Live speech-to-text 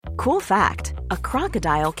Cool fact, a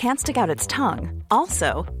crocodile can't stick out its tongue.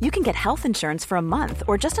 Also, you can get health insurance for a month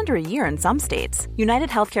or just under a year in some states. United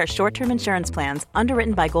Healthcare short-term insurance plans,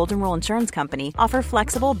 underwritten by Golden Rule Insurance Company, offer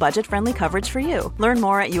flexible, budget-friendly coverage for you. Learn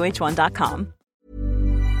more at uh1.com.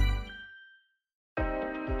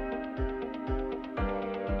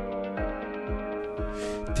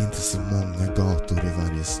 Det är inte så många gator i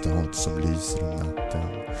varje stad som lyser om natten.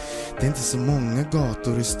 Det är inte så många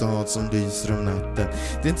gator i stad som lyser om natten.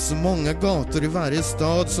 Det är inte så många gator i varje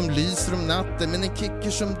stad som lyser om natten. Men en kicker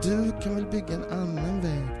som du kan väl bygga en annan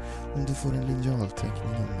väg om du får en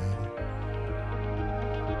linjalteckning av mig.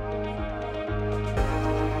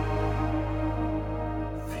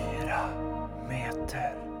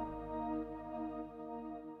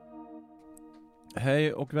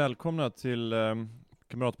 Hej och välkomna till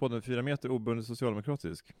Kamratpodden 4 meter obundet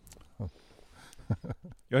socialdemokratisk.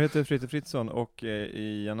 Jag heter Fritte Fritzson och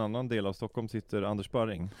i en annan del av Stockholm sitter Anders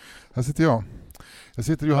Barring. Här sitter jag. Jag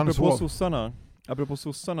sitter Johannes Hov. Apropå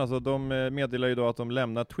sossarna, så de meddelar ju då att de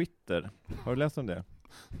lämnar Twitter. Har du läst om det?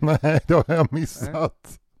 Nej, det har jag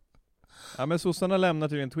missat. Ja, men sossarna lämnar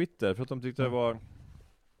tydligen Twitter för att de tyckte det var...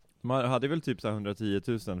 Man hade väl typ så 110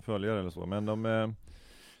 000 följare eller så, men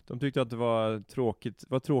de tyckte att det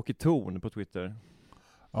var tråkig ton på Twitter.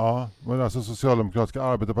 Ja, men alltså Socialdemokratiska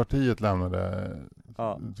arbetarpartiet lämnade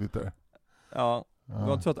Twitter. Ja, det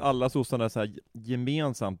var inte så att alla sossarna så här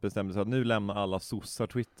gemensamt bestämde sig att nu lämnar alla sossar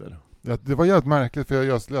Twitter. Ja, det var jävligt märkligt, för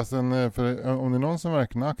jag läste om det är någon som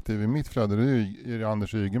verkar aktiv i mitt flöde, det är det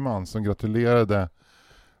Anders Ygeman som gratulerade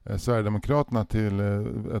Sverigedemokraterna till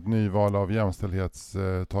ett nyval av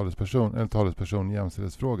talesperson i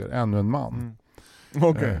jämställdhetsfrågor. Ännu en man.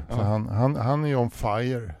 Okay. Så han är ju on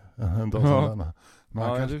fire.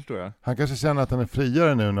 Han kanske känner att han är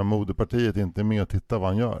friare nu när moderpartiet inte är med och tittar vad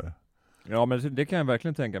han gör. Ja, men det kan jag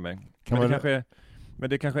verkligen tänka mig. Men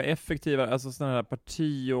det kanske är effektivare. Alltså sådana här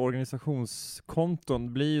parti- och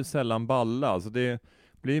organisationskonton blir ju sällan balla. Alltså det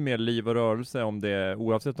blir mer liv och rörelse om det,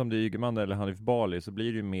 oavsett om det är Ygeman eller Hanif Bali, så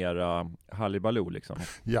blir det ju mer hallibaloo liksom.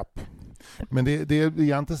 Japp. Men det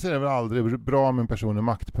egentligen ser det väl aldrig bra med en person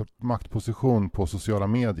i maktposition på sociala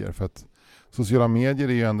medier, för att sociala medier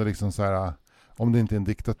är ju ändå liksom så här, om det inte är en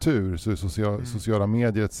diktatur så är sociala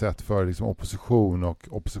medier ett sätt för liksom opposition och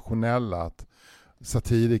oppositionella att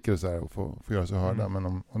satiriker och så här och få göra sig hörda.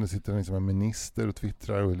 Men om det sitter liksom en minister och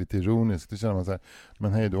twittrar och är lite ironisk, då känner man så här,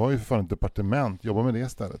 men hej, du har ju för fan ett departement, jobba med det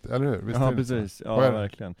istället, eller hur? Visst, ja, precis. Ja,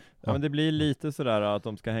 verkligen. Ja, men det blir lite sådär att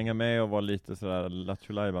de ska hänga med och vara lite sådär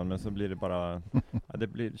lattjolajban, men så blir det bara,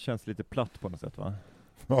 känns lite platt på något sätt, va?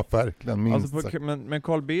 Ja, verkligen, minst alltså men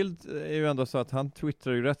Carl Bildt är ju ändå så att han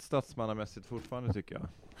twittrar ju rätt statsmannamässigt fortfarande, tycker jag.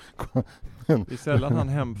 Det är sällan han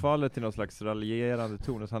hemfaller till någon slags raljerande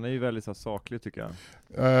ton. Han är ju väldigt så saklig, tycker jag.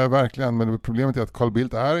 Verkligen, men problemet är att Carl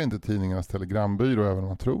Bildt är inte tidningarnas telegrambyrå, även om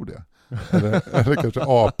man tror det. Eller kanske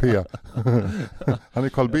AP. Han är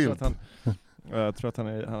Carl Bildt. Jag tror att han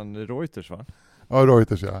är Reuters, va? Ja,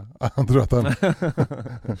 Reuters, ja. Han tror att han...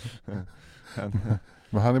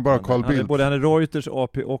 Men han är bara Carl Bildt. Han är Reuters,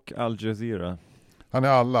 AP och Al Jazeera. Han är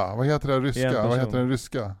alla. Vad heter det ryska? Vad heter den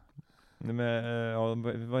ryska?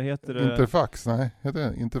 Vad heter det? Interfax, nej. Heter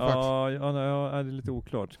det Interfax? Ja, det är lite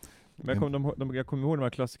oklart. Men jag kommer ihåg de här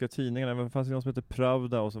klassiska tidningarna. Det fanns ju någon som heter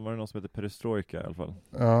Pravda och så var det någon som heter Perestroika i alla fall.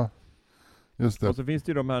 Ja, just det. Och så finns det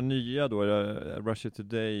ju de här nya då, Russia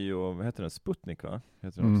Today och vad heter den? Sputnik, va?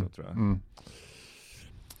 Heter den också, tror jag.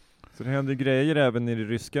 Så det händer grejer även i det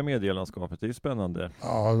ryska medielandskapet. Det är ju spännande.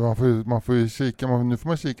 Ja, man får ju kika. Nu får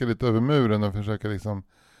man kika lite över muren och försöka liksom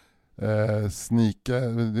snika.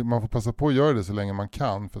 Man får passa på att göra det så länge man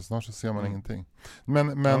kan, för snart så ser man ingenting.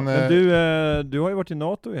 Men du har ju varit i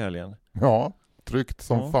NATO i helgen. Ja, tryggt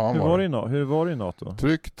som fan. Hur var det i NATO?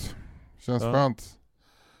 Tryggt. Känns skönt.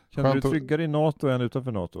 Känner du tryggare i NATO än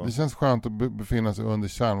utanför NATO? Det känns skönt att befinna sig under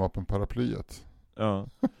kärnvapenparaplyet. Ja.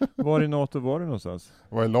 Var i NATO var du någonstans?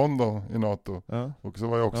 Jag var i London i NATO. Ja. Och så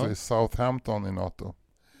var jag också i Southampton i NATO.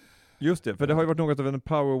 Just det, för det har ju varit något av en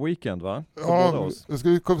power weekend, va? Ja,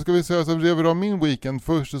 ska vi säga så rever av min weekend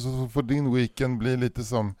först, och så får din weekend bli lite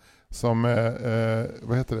som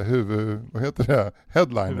vad heter det?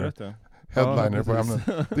 Headliner. Headliner på ämnet.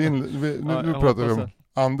 Nu pratar vi om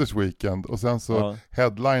Anders weekend och sen så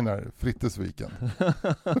headliner Frittes weekend.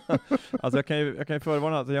 Alltså jag kan ju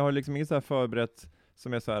förvarna att jag har liksom inget så här förberett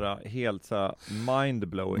som är så här helt så här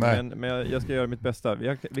mindblowing, men jag ska göra mitt bästa.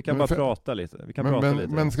 Vi kan bara prata lite.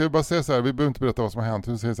 Men ska vi bara säga så här, vi behöver inte berätta vad som har hänt.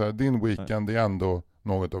 Vi säger så här, din weekend är ändå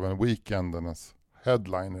något av en weekendernas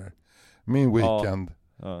headliner. Min weekend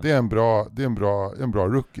Ja. Det är en bra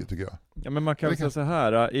rookie tycker jag. Ja, men man kan säga så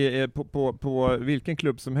här, på vilken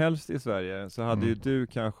klubb som helst i Sverige så hade ju du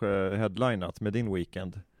kanske headlinat med din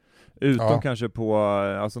weekend. Utom kanske på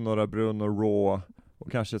alltså Norra Brunn och Raw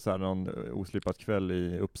och kanske så här någon oslipat kväll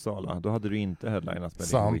i Uppsala. Då hade du inte headlinat med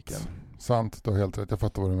din weekend. Sant, du har helt rätt. Jag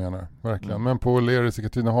fattar vad du menar. Verkligen. Men på Lerus i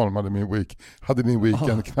Katrineholm hade din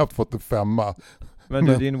weekend knappt fått en 5. Men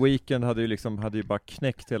din weekend hade ju bara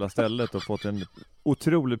knäckt hela stället och fått en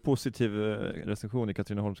otroligt positiv recension i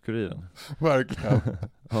Katrineholms-Kuriren. Verkligen.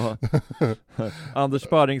 Ja. Anders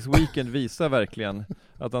Sparrings weekend visar verkligen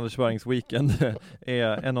att Anders Sparrings weekend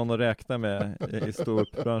är någon att räkna med i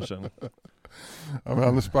ståuppbranschen. Ja, men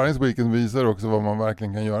Anders Sparrings weekend visar också vad man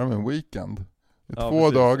verkligen kan göra med en weekend. I 2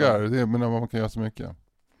 precis, dagar, det menar man kan göra så mycket.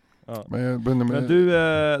 Ja. Men du,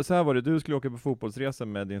 så här var det, du skulle åka på fotbollsresa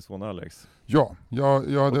med din son Alex. Ja,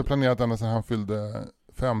 jag hade planerat ända sedan han fyllde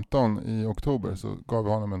 15 i oktober, så gav vi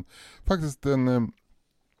honom faktiskt en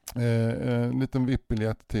liten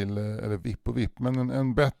VIP-biljett till, eller VIP, men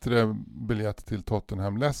en bättre biljett till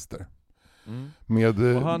Tottenham Leicester.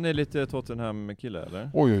 Och han är lite Tottenham-kille,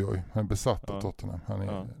 eller? Oj, han är besatt av Tottenham. Han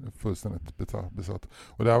är fullständigt besatt.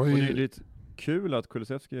 Och det här var ju... Och det är lite kul att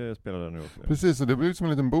Kulusevski spelar där nu också. Precis, och det blev som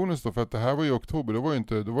en liten bonus då, för att det här var i oktober. Det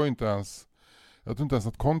var ju inte ens... Jag tror inte ens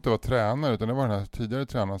att Conte var tränare, utan det var den här tidigare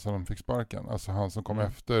tränaren som de fick sparken. Alltså han som kom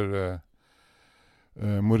efter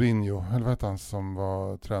Mourinho, eller vad heter han som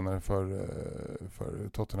var tränare för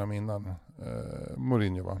Tottenham innan?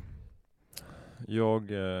 Mourinho, va?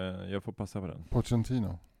 Jag får passa på den.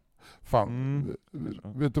 Pochettino. Fan,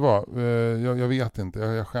 vet du vad? Jag vet inte,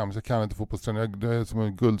 jag skäms, jag kan inte fotbollstränare. Det är som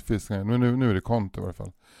en guldfisk. Nu är det Conte i alla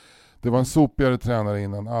fall. Det var en sopigare tränare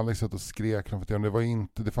innan. Alex satt och skrek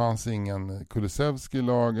framför. Det fanns ingen Kulusevski i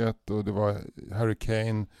laget, och det var Harry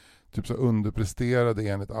Kane typ så underpresterade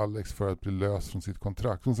enligt Alex för att bli lös från sitt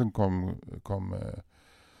kontrakt. Och sen kom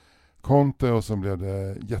Conte, och så blev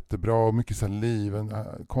det jättebra och mycket så här liv.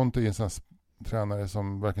 Conte är en sån här tränare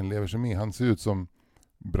som verkligen lever sig med. Han ser ut som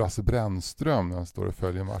Brasse Brännström när han står och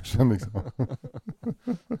följer matchen liksom.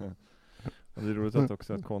 Och det är roligt att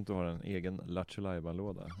också att Conte har en egen Lattjo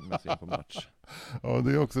Lajban-låda med sig på match. Ja,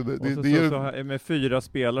 det är också så med 4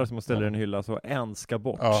 spelare som ställer en hylla så en ska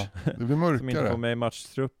bort. Ja, det blir mörkare. Som inte får med i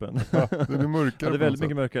matchtruppen. Ja, det blir mörkare. Ja, det är väldigt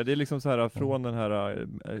mycket mörkare. Det är liksom så här från den här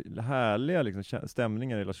härliga liksom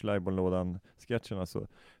stämningen i Lattjo Lajban-lådan-sketcherna så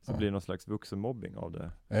blir det någon slags vuxenmobbing av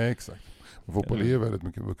det. Exakt. Och fotboll är väldigt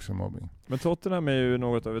mycket vuxenmobbing. Men Tottenham är ju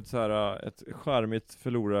något av ett charmigt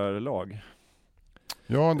förlorarlag.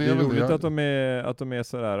 Ja, det är roligt att de är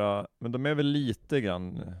sådär, men de är väl lite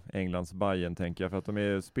grann Englands Bayern, tänker jag, för att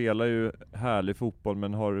de spelar ju härlig fotboll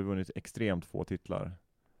men har vunnit extremt få titlar.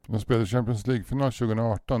 De spelade Champions League-final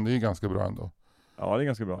 2018, det är ganska bra ändå. Ja, det är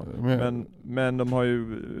ganska bra. Men de har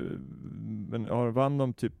ju vann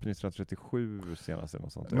de typ 1937 senast eller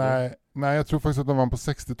något sånt? Nej, jag tror faktiskt att de vann på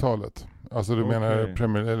 60-talet. Alltså du menar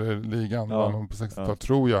Premier eller ligan vann de på 60-talet,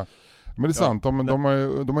 tror jag. Men det är sant, de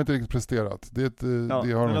har inte riktigt presterat. Det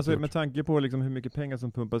har de inte gjort. Med tanke på liksom hur mycket pengar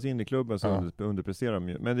som pumpas in i klubben så underpresterar de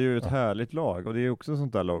ju. Men det är ju ett härligt lag, och det är också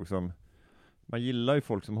sånt där lag som man gillar ju,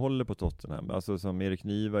 folk som håller på Tottenham. Alltså som Erik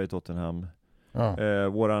Niva i Tottenham. Ja.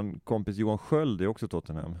 Våran kompis Johan Sköld är också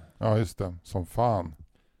Tottenham. Ja, just det. Som fan.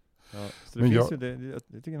 Ja, så det finns ju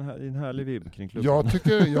jag tycker det är en härlig vibb kring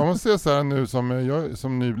klubben. Jag måste säga så här nu,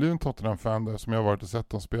 som nybliven Tottenham-fan där, som jag har varit och sett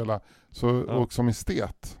dem spela, och som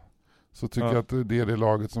estet, så tycker jag att det är det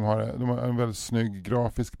laget som har en väldigt snygg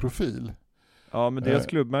grafisk profil. Ja, men deras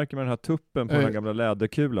klubbmärke med den här tuppen på den här gamla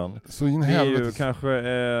läderkulan. Så det är ju kanske,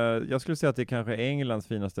 jag skulle säga att det är kanske Englands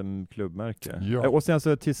finaste klubbmärke. Ja. Och sen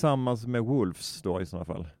så tillsammans med Wolves då i sådana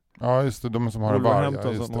fall. Ja, just det, de som har en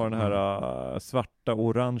varg. Som har den här svarta,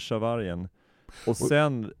 orangea vargen. Och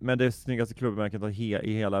sen, men det snyggaste klubbmärket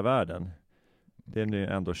i hela världen, det är nu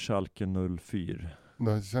ändå Schalke 04.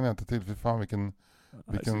 Det känner jag inte till, för fan vilken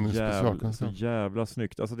specialkunskap. Så jävla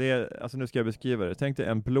snyggt. Alltså nu ska jag beskriva det. Tänk dig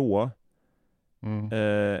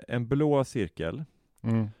en blå cirkel.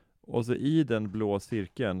 Och så i den blå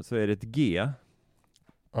cirkeln så är det ett G.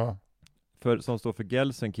 Som står för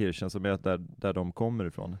Gelsenkirchen, som är där de kommer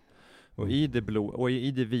ifrån. Och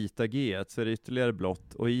i det vita G så är det ytterligare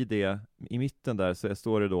blått, och i mitten där så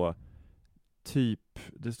står det då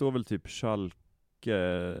det står väl typ Schalke 04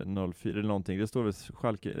 eller någonting. Det står väl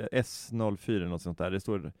Schalke S04 eller något sånt där. Det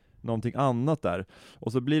står någonting annat där.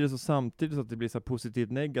 Och så blir det så samtidigt så att det blir så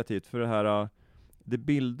positivt negativt, för det här det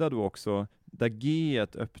bildar då också där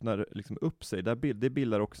G-et öppnar liksom upp sig. Det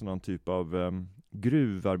bildar också någon typ av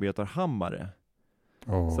gruvarbetarhammare.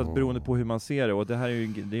 Så att beroende på hur man ser det, och det här är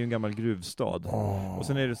ju en gammal gruvstad. Och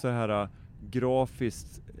sen är det så här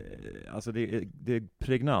grafiskt, alltså det är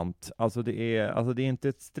pregnant. Alltså det är inte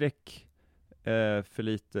ett streck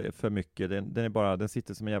för mycket. Den är bara, den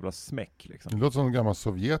sitter som en jävla smäck liksom. Det låter som en gammal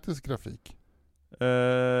sovjetisk grafik.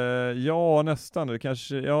 Ja, nästan. Det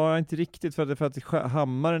kanske, ja, inte riktigt, för att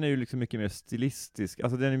hammaren är ju liksom mycket mer stilistisk.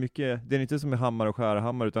 Alltså den är inte som en hammare och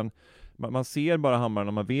skärhammare, utan man ser bara hammaren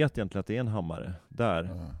och man vet egentligen att det är en hammare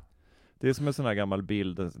där. Det är som en sån här gammal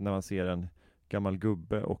bild när man ser en gammal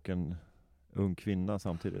gubbe och en ung kvinna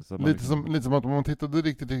samtidigt. Så lite som att om man tittade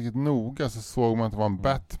riktigt noga så såg man att det var en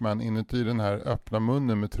Batman inuti den här öppna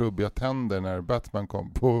munnen med trubbiga tänder när Batman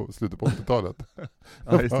kom på slutet på 80-talet.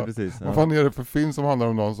 Ja, just det, precis. Ja. Vad fan är det för film som handlar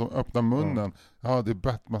om någon som öppnar munnen? Ja, det är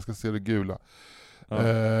Batman, man ska se det gula. Ja.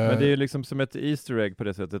 Men det är ju liksom som ett Easter egg på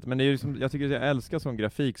det sättet. Men det är ju liksom, jag älskar sån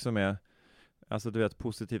grafik som är, alltså du vet,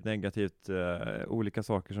 positivt, negativt, olika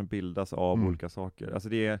saker som bildas av olika saker. Alltså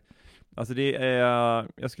det är,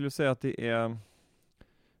 jag skulle säga att det är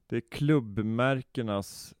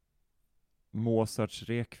klubbmärkenas Mozarts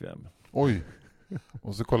Requiem. Oj,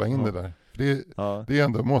 och så kolla in det där. Det är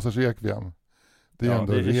ändå Mozarts Requiem. Det är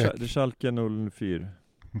ändå det är Schalke 04.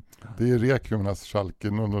 Det är Requiemernas Schalke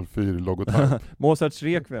 004-logotyp. Mozarts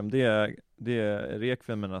Requiem, det är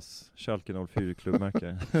Requiemernas Schalke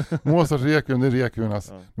 04-klubbmärke. Mozarts Requiem, det är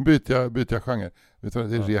Requiemernas. Nu byter jag genre. Det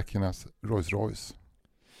är Requiemernas Rolls Royce.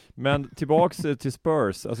 Men tillbaks till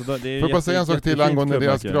Spurs. Alltså det är får jag bara säga en sak till angående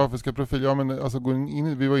deras grafiska profil. Ja, men alltså,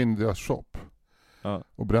 vi var inne i deras shop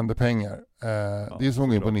och brände pengar. Det är som att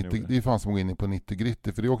gå in på 90, det är fan som att gå in på 90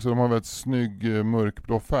 gritty, för det är också, de har väldigt snygg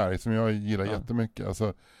mörkblå färg som jag gillar jättemycket.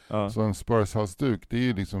 Alltså, så en Spurs-halsduk, det är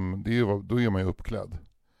ju liksom, då är man ju uppklädd.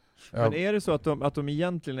 Men är det så att de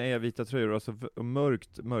egentligen är vita tröjor, alltså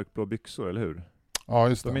mörkblå byxor, eller hur? Ja,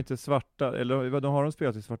 just det. De är inte svarta, eller de har de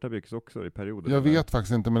spelat i svarta byxor också i perioder? Jag vet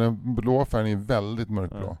faktiskt inte, men den blå färgen är väldigt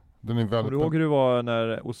mörkblå. Ja. Den är väldigt. Och du ihåg hur det var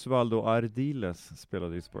när Osvaldo Ardiles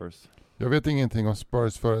spelade i Spurs? Jag vet ingenting om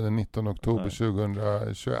Spurs före den 19 oktober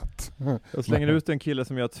 2021. Jag slänger ut en kille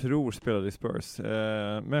som jag tror spelade i Spurs.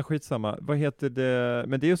 Men skitsamma. Vad heter det?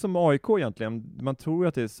 Men det är ju som AIK egentligen. Man tror ju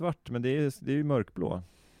att det är svart, men det är ju mörkblå.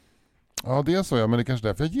 Ja, det är så, men det är kanske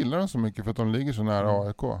därför jag gillar dem så mycket, för att de ligger så nära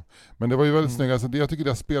AIK. Men det var ju väldigt snygga. Alltså, jag tycker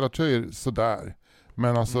deras spelartröjor sådär.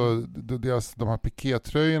 Men alltså de här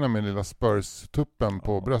pikétröjorna med lilla Spurs-tuppen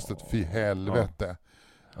på bröstet, fy helvete.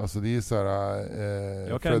 Alltså det är så här,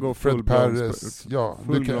 jag kan gå Fred Perez,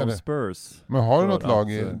 full Spurs. Men har du något lag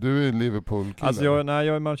du är Liverpool-kille? Alltså jag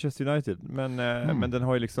är Manchester United, men den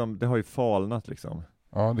har ju liksom, det har ju falnat liksom.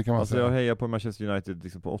 Ja, det kan man säga. Jag hejar på Manchester United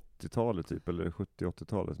liksom på 80-talet typ, eller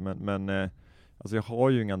 70-80-talet, men alltså jag har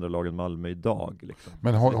ju inga andra lag än Malmö idag liksom.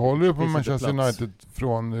 Men håller du på Manchester United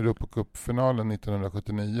från Europacup-finalen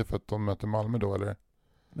 1979 för att de möter Malmö då, eller?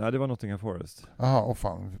 Nej, det var Nottingham Forest. Jaha,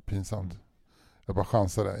 fan, pinsamt. Jag bara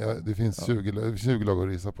chansade. Det finns 20 lag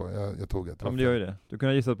att gissa på. Jag tog ett. Ja, men det gör ju det. Du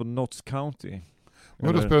kunde ha gissat på Notts County.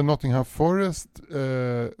 Men då spelade Nottingham Forest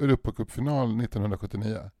Europacup-final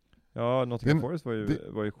 1979. Ja, Nottingham Forest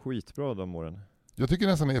var ju skitbra de åren. Jag tycker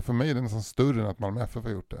nästan för mig är det nästan större än att Malmö FF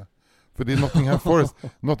har gjort det. För det är Nottingham Forest.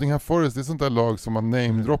 Nottingham Forest, det är sånt där lag som man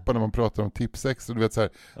namedroppar när man pratar om tips extra. Du vet så här,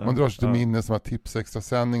 man drar sig till minne som att tips extra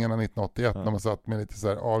sändningarna 1981 när man satt med lite så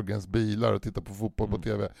här Ahlgrens bilar och tittade på fotboll på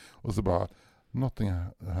TV, och så bara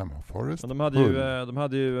Nottingham Forest. Ja, de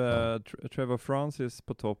hade ju Trevor Francis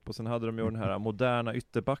på topp, och sen hade de ju den här moderna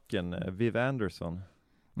ytterbacken Viv Anderson.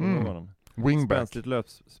 Wingback.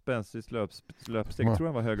 Spänstigt löpsteg, tror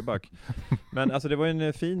jag var högerback. Men alltså det var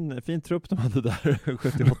en fin trupp de hade där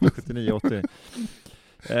 78, 79, 80.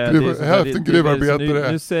 Hälften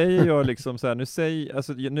gruvarbetare. Nu säger jag liksom så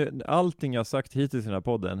här, allting jag sagt hittills i den här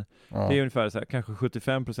podden, det är ungefär så här, kanske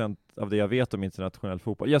 75% av det jag vet om internationell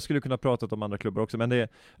fotboll. Jag skulle kunna prata om andra klubbar också, men det är,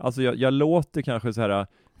 alltså jag låter kanske så här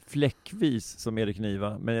fläckvis som Erik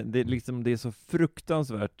Niva, men det är så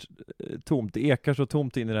fruktansvärt tomt. Det ekar så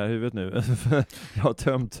tomt in i det här huvudet nu. jag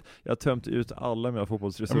har tömt ut alla mina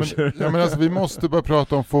fotbollsresurser. Men alltså, vi måste bara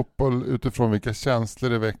prata om fotboll utifrån vilka känslor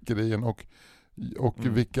det väcker i en, och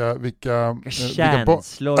vilka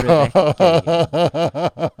känslor det väcker.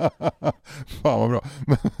 Fan vad bra.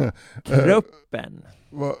 Kroppen.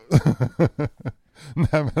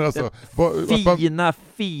 Nej, men alltså,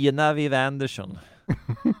 fina Viv Anderson.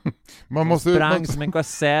 Man sprang som en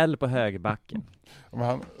gasell på högerbacken.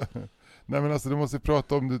 Nej, men alltså, du måste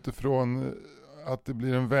prata om det utifrån att det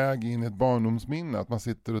blir en väg in i ett barndomsminne, att man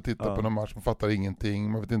sitter och tittar på någon match, man fattar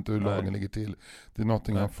ingenting, man vet inte hur lagen ligger till. Det är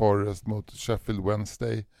Nottingham Forest mot Sheffield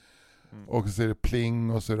Wednesday. Och så är det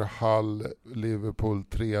pling, och så är det Hull Liverpool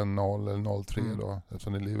 3-0 eller 0-3 då,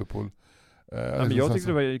 eftersom det är Liverpool. men jag tyckte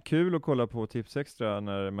det var kul att kolla på Tips Extra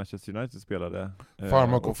när Manchester United spelade.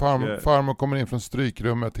 Farmor kommer in från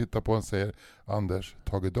strykrummet, tittar på och säger: Anders,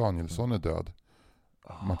 Tage Danielsson är död.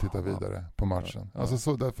 Man tittar vidare på matchen. Alltså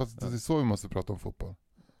så, det är så vi måste prata om fotboll.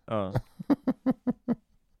 Ja.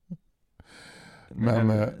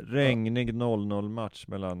 Men regnig 0-0-match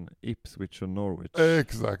mellan Ipswich och Norwich.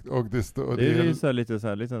 Exakt. Och det är ju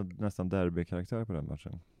lite nästan derbykaraktär på den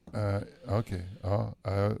matchen. Okej. Ja.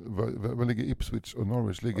 Vad ligger Ipswich och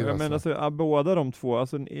Norwich? Men alltså, båda de två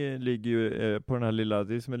alltså, ligger ju på den här lilla,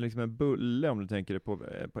 det är som liksom en bulle om du tänker det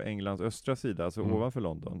på Englands östra sida, alltså ovanför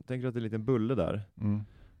London. Tänker du att det är en liten bulle där? Mm.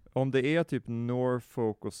 Om det är typ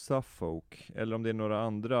Norfolk och Suffolk, eller om det är några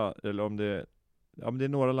andra, eller om det är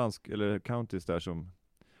några eller counties där som,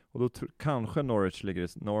 och då kanske Norwich ligger i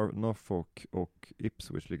Norfolk och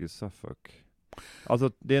Ipswich ligger i Suffolk.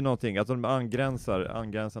 Alltså det är någonting, alltså de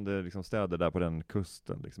angränsande liksom städer där på den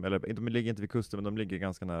kusten liksom. Eller de ligger inte vid kusten, men de ligger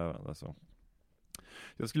ganska nära alltså.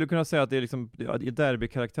 Jag skulle kunna säga att det är liksom, i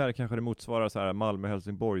derbykaraktär kanske det motsvarar så här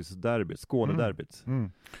Malmö-Helsingborgs derby, Skåne-derbyt.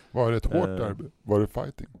 Var det ett hårt derby? Var det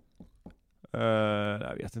fighting?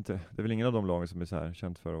 Jag vet inte. Det är väl ingen av de lagen som är så här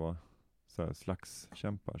känt för att vara så här slags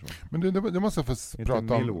kämpar så. Men det måste jag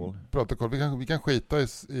få prata kort. Vi kan skita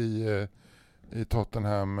i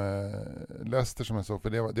Tottenham Leicester som jag såg,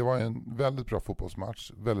 för det var en väldigt bra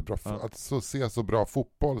fotbollsmatch, väldigt bra att se så bra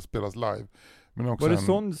fotboll spelas live. Men också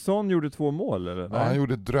var det Son gjorde 2 mål eller? Ja, han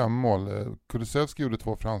gjorde ett drömmål. Kulusevski gjorde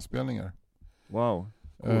 2 framspelningar. Wow.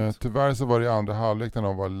 Tyvärr så var det i andra halvlek när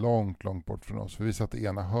de var långt bort från oss, för vi satt i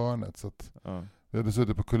ena hörnet så att vi hade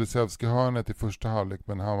suttit på Kulusevski-hörnet i första halvlek,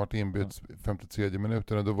 men han varit inbytt 53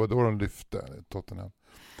 minuten och då var då de lyfte Tottenham.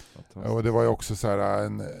 Och det var ju också så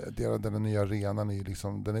här den nya arenan är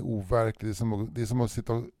liksom, den är overklig. Det är som att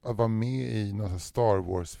sitta och vara med i någon Star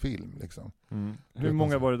Wars-film liksom. Hur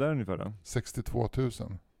många var det där ungefär då? 62 000.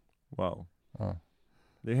 Wow. Ja.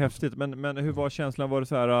 Det är häftigt, men hur var känslan? Var det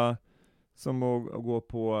så här som att gå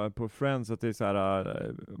på Friends, att det är så här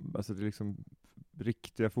alltså det är liksom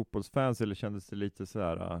riktiga fotbollsfans, eller kändes det lite så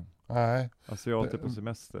här nej, asiater på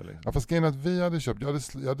semester liksom? Ja, fast grejen att vi hade köpt, jag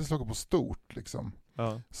hade slagit på stort liksom.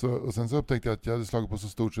 Ja. Och sen så upptäckte jag att jag hade slagit på så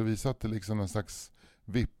stort så vi satte liksom en slags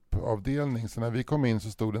VIP-avdelning. Så när vi kom in så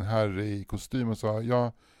stod en herre i kostym och sa: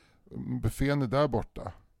 ja, buffén är där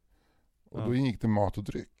borta. Och då ingick det mat och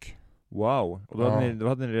dryck. Wow, och då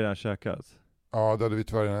hade ni redan käkat? Ja, det hade vi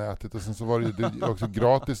tyvärr redan ätit. Och sen så var det ju också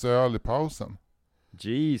gratis öl i pausen.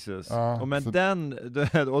 Jesus. Ja,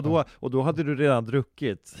 och då hade du redan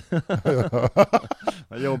druckit.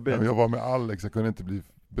 Vad jobbigt. Jag var med Alex, jag kunde inte bli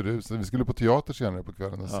berusad. Vi skulle på teater senare på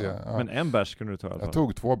kvällen och se. Ja. Men en bärs kunde du ta? Jag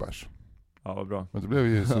tog 2 bärs. Ja, vad bra. Men då blev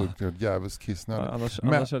ju så jävligt kissnödig.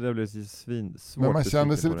 Annars hade jag blivit svinsvårt. Men man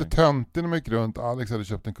kände sig lite töntig när man gick runt. Alex hade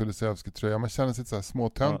köpt en Kulusevski-tröja. Man kände sig så här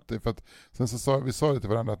småtöntig. För att sen så sa vi det till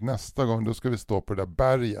varandra att nästa gång då ska vi stå på det där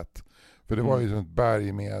berget. För det var ju ett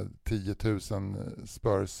berg med 10 000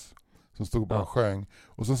 Spurs som stod bara och sjöng.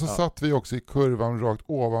 Och så satt vi också i kurvan rakt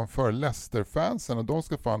ovanför Leicester-fansen. Och de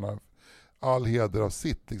ska fan ha all heder av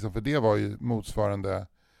sitt. Liksom, för det var ju motsvarande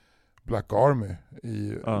Black Army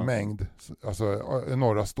i mängd. Alltså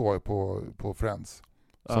några står på Friends.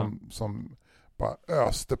 Som bara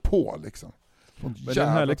öste på liksom. Men det är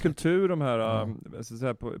en härlig kultur de här, så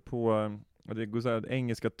här på det går så här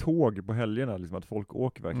engelska tåg på helgerna, liksom, att folk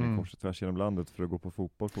åker verkligen kors och tvärs genom landet för att gå på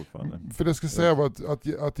fotboll fortfarande. För det ska säga var att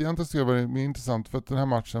egentligen skulle det vara intressant, för att den här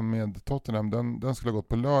matchen med Tottenham, den skulle ha gått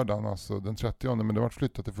på lördagen, alltså den 30, men det var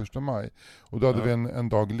flyttat till 1 maj. Och då hade vi en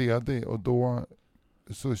dag ledig, och då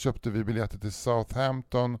så köpte vi biljetter till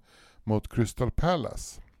Southampton mot Crystal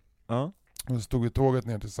Palace. Och så stod vi tåget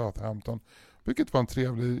ner till Southampton, vilket var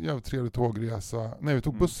en jävligt trevlig tågresa. Nej, vi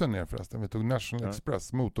tog bussen ner förresten. Vi tog National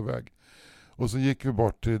Express, motorväg. Och så gick vi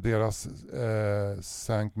bort till deras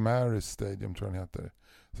St. Mary's Stadium, tror jag den heter.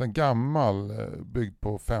 Så en gammal, byggd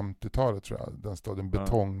på 50-talet tror jag. Den staden,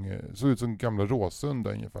 betong. Såg ut som gamla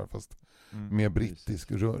Råsunda ungefär, fast mer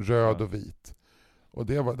brittisk, röd och vit. Och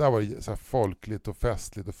där var det så här folkligt och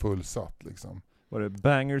festligt och fullsatt liksom. Var det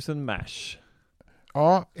Bangers and Mash?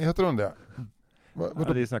 Ja, heter de det?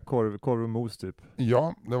 Det är sån här korv och mos typ.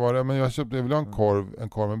 Ja, det var det. Men jag ville ha en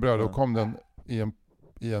korv med bröd. Och kom den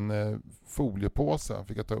i en foliepåse.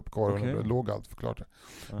 Fick jag ta upp korven och det låg allt förklart.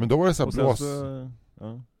 Men då var det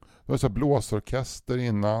så här blåsorkester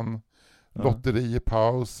innan. Lotteri i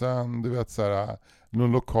pausen. Du vet så här,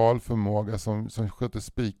 någon lokal förmåga som skötte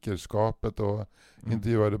speakerskapet och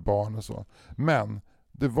intervjuade barn och så. Men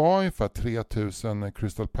det var ungefär 3000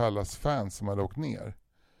 Crystal Palace-fans som hade åkt ner.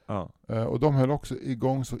 Och de höll också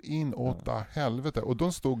igång så in åt helvete. Och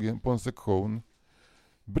de stod på en sektion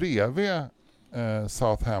bredvid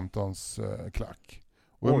Southamptons klack.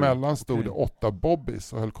 Och emellan stod det 8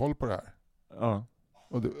 bobbies och höll koll på det här. Ja.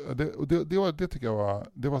 Och det tycker jag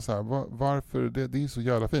var så här, varför, det är så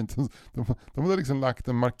jävla fint. De hade liksom lagt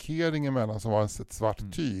en markering emellan som var ett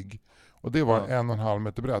svart tyg. Och det var 1,5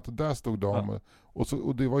 meter brett. Och där stod de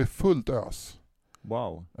och det var ju fullt ös.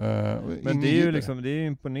 Wow. Men det är ju liksom, det är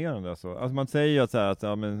imponerande alltså man säger ju att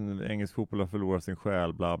men engelsk fotboll har förlorat sin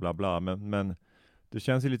själ, bla bla bla, men det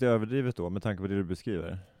känns ju lite överdrivet då med tanke på det du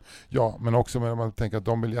beskriver. Ja, men också när man tänker att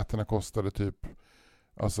de biljetterna kostade typ,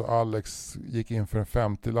 alltså Alex gick in för en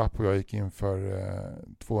 50-lapp och jag gick in för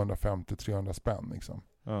 250-300 spänn liksom.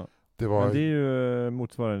 Ja. Men det är ju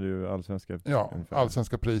motsvarande ju allsvenska. Ja, ungefär.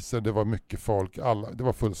 Allsvenska priser, det var mycket folk, det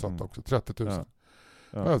var fullsatt också, 30 000.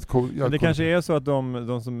 Ja. Cool. Men det kanske är så att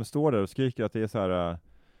de som står där och skriker att det är så här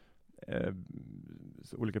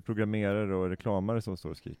olika programmerare och reklamare som står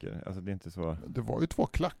och skriker. Alltså det är inte så. Det var ju 2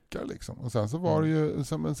 klackar liksom. Och sen så var det ju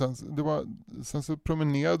sen så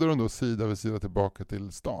promenerade de då sida vid sida tillbaka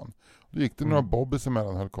till stan. Då gick det några bobbys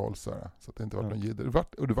emellan höll koll så att det inte var någon jidder.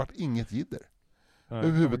 Det vart inget jidder.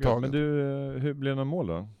 Överhuvudtaget. Men hur blev det mål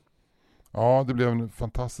då? Ja, det blev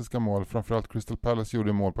fantastiska mål. Framförallt Crystal Palace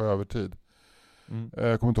gjorde mål på övertid.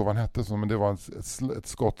 Jag kommer inte ihåg vad han hette, men det var ett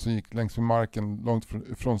skott som gick längs med marken långt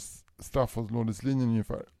från straffområdeslinjen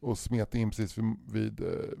ungefär och smet in precis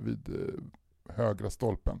vid högra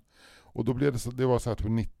stolpen. Och då blev det var så här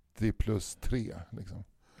 90 plus 3 liksom.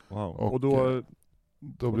 Wow. Och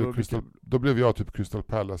då blev jag typ Crystal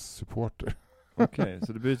Palace supporter. Okej,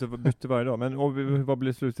 så du bytte varje dag. Men vad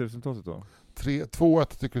blev slutresultatet då?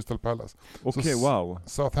 2-1 till Crystal Palace. Okej, wow.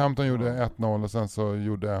 Southampton gjorde 1-0 och sen så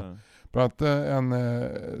gjorde bland annat en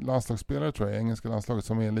landslagsspelare tror jag, engelska landslaget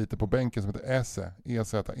som är lite på bänken som heter Eze.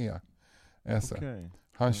 Okay.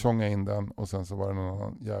 Han tjongade in den och sen så var det någon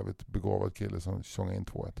annan jävligt begåvad kille som tjongade in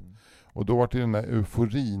 2-1. Och då var det den där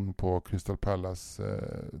euforin på Crystal Palace,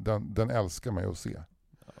 den älskar mig att se.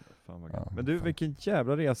 Men du, vilken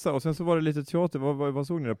jävla resa. Och sen så var det lite teater. Vad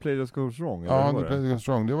såg ni då? Players Go Strong? Ja, Players Go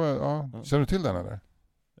Strong. Det var, Känner du till den eller?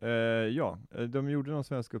 Ja, de gjorde någon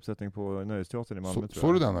svensk uppsättning på Nöjesteatern i Malmö tror jag.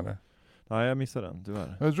 Såg du den eller? Nej, jag missade den,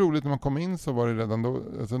 tyvärr. Det var roligt, när man kom in så var det redan då,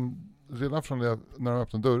 alltså, redan från det, när de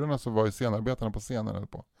öppnade dörrarna så var ju scenarbetarna på scenen eller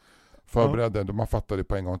på. Förberedde, man fattade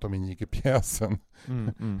på en gång att de ingick i pjäsen.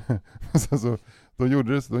 Sen så, de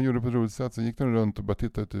gjorde det på ett roligt sätt, så gick de runt och bara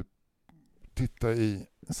titta i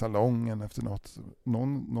salongen efter något.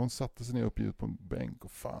 Någon satte sig ner uppgivet på en bänk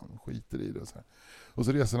och fan skiter i det och så här. Och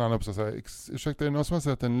så reser han upp så här, ursäkta, är det någon som har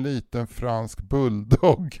sett en liten fransk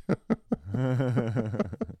bulldog?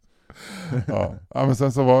 Ja, men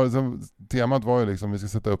sen så temat var ju liksom, vi ska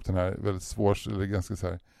sätta upp den här väldigt svår, eller ganska så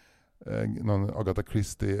här någon Agatha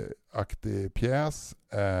Christie-aktig pjäs.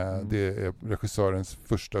 Det är regissörens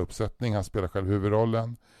första uppsättning, han spelar själv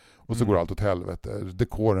huvudrollen. Och så går allt åt helvete.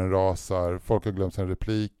 Dekoren rasar, folk har glömt sina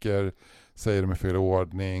repliker, säger de i fel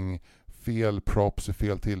ordning, fel props i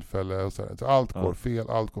fel tillfälle och så här. Så allt går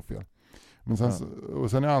fel. Men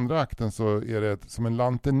sen i andra akten så är det som en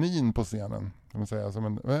lanternin på scenen, kan man säga,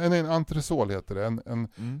 som en entresol heter det,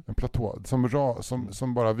 en platå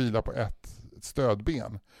som bara vilar på ett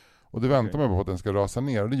stödben. Och det väntar man på att den ska rasa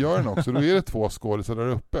ner, och det gör den också. Då är det 2 skådisar där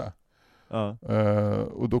uppe.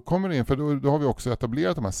 Och då kommer det in, för då har vi också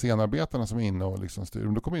etablerat de här scenarbetarna som är inne och liksom styr.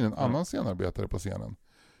 Då kommer in en annan scenarbetare på scenen.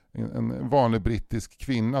 En vanlig brittisk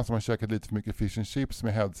kvinna som har käkat lite för mycket fish and chips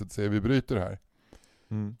med headset, säger vi bryter det här.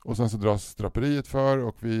 Och sen så dras draperiet för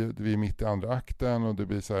och vi är mitt i andra akten och det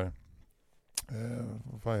blir så här,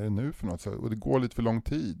 vad är det nu för något? Så här, och det går lite för lång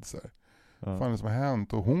tid så här. Vad fan är det som har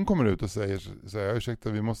hänt? Och hon kommer ut och säger ursäkta,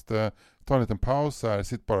 vi måste ta en liten paus här,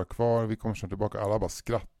 sitt bara kvar, vi kommer snart tillbaka. Alla bara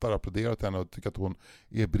skrattar, applåderar till henne och tycker att hon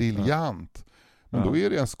är briljant. Men då är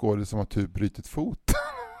det en skådespelare som har typ brutit fot.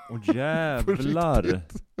 Åh jävlar!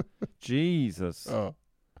 Jesus! Ja.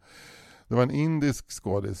 Det var en indisk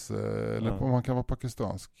skådis, eller man kan vara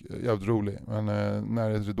pakistansk, jävligt rolig. Men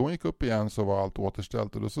när ridån gick upp igen så var allt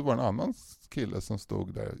återställt, och då så var en annan kille som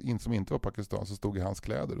stod där, som inte var pakistan, som stod i hans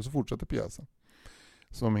kläder, och så fortsatte pjäsen.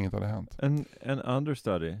 Som om inget hade hänt. En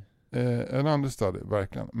understudy? En understudy,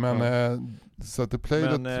 verkligen. Men så att the play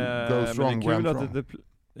that goes wrong went wrong.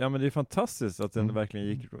 Ja, men det är fantastiskt att den verkligen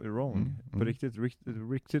gick wrong. På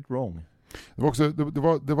riktigt wrong.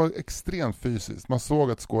 Det var extremt fysiskt. Man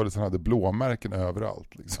såg att skådisen hade blåmärken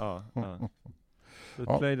överallt. Liksom. The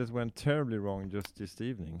play that went terribly wrong just this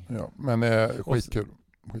evening. Ja, men skitkul.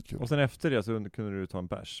 Och sen efter det så kunde du ta en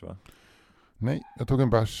bärs, va? Nej, jag tog en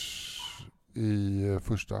bärs i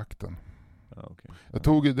första akten.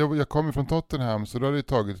 Okay. Jag kom från Tottenham, så då hade jag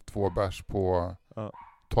tagit 2 bärs på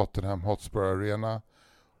Tottenham Hotspur Arena.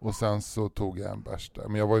 Och sen så tog jag en bärs där.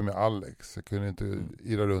 Men jag var ju med Alex. Jag kunde inte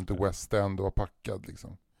irra runt i West End och vara packad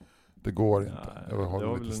liksom. Det går inte. Jag vill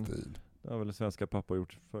ha lite stil. Det har väl svenska pappa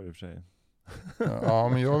gjort förr i och för sig. Ja,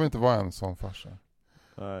 men jag vill inte vara en sån farsa.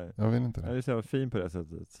 Nej. Jag vill inte det. Jag är så jävla fin på det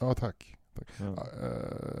sättet. Ja, tack. Ja.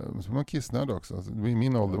 Så man kissnödig också. Alltså, i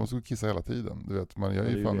min ålder måste man kissa hela tiden. Du vet, jag är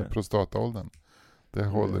ju fan i prostataåldern. Det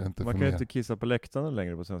håller inte man för kan ju mig. inte kissa på läktaren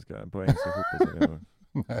längre på engelska fotbollssäsongen.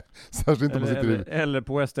 Nej, särskilt inte eller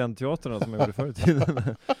på West End-teaterna som jag gjorde förr i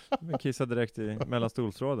tiden. Man kissar direkt mellan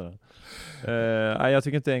stolsraderna. Nej, jag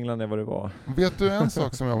tycker inte England är vad det var. Vet du en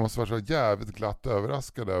sak som jag måste vara så jävligt glatt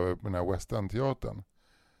överraskad över på den här West End-teatern?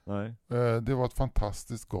 Nej. Det var ett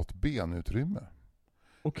fantastiskt gott benutrymme.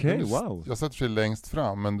 Okej, wow. Jag satt sig längst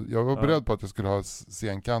fram, men jag var beredd på att jag skulle ha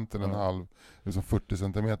scenkanten en halv, liksom 40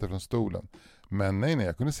 centimeter från stolen. Men nej,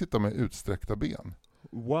 jag kunde sitta med utsträckta ben.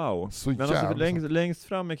 Wow. Så men alltså, längst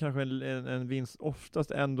fram är kanske en vinst,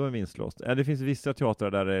 oftast ändå en vinstlåst. Det finns vissa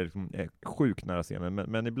teatrar där det är sjukt nära scenen,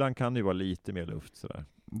 men ibland kan det ju vara lite mer luft sådär.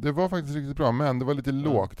 Det var faktiskt riktigt bra, men det var lite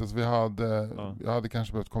lågt. Alltså jag hade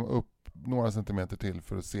kanske behövt komma upp några centimeter till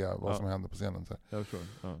för att se vad som hände på scenen. Så. Jag förstår.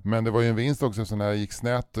 Ja. Men det var ju en vinst också så när det gick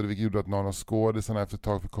snett, och det gjorde att någon av skådisarna efter ett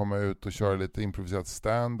tag fick komma ut och köra lite improviserat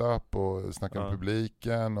stand-up och snacka med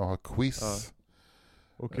publiken och ha quiz.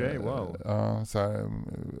 Okej, wow. Ja, så här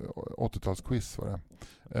 80-talsquiz var det.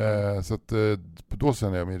 Så att då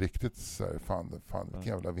kände jag mig riktigt så här, fan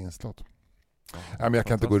vilken jävla vinstlåt. Nej, men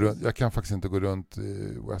jag kan faktiskt inte gå runt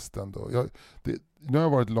i West End. Nu har jag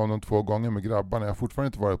varit i London 2 gånger med grabbarna. Jag har fortfarande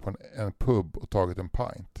inte varit på en pub och tagit en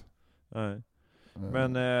pint. Nej.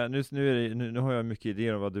 Men nu har jag mycket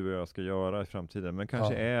idéer om vad du och jag ska göra i framtiden. Men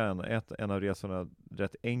kanske är en av resorna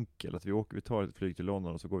rätt enkel. Att vi tar ett flyg till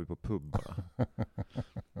London och så går vi på pub bara.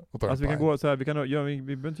 Alltså vi kan gå så här, vi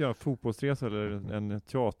behöver inte göra en fotbollsresa eller en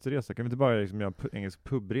teaterresa. Kan vi inte bara liksom göra en engelsk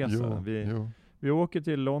pubresa? Vi åker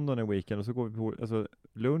till London en weekend och så går vi på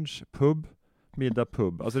lunch, pub, middag,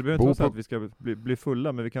 pub. Alltså det behöver inte vara så att vi ska bli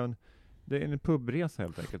fulla, men det är en pubresa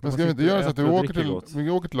helt enkelt. Men ska vi inte göra så att vi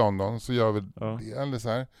åker till London, så gör vi det, eller så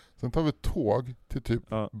här. Sen tar vi ett tåg till typ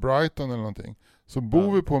Brighton eller någonting. Så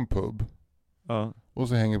bor vi på en pub. Och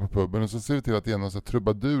så hänger vi på puben och så ser vi till att det är någon så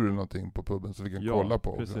trubadur eller någonting på puben så vi kan kolla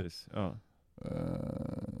på. Precis. Ja,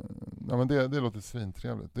 men det låter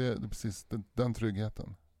svintrevligt. Det är precis den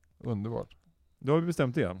tryggheten. Underbart. Då har vi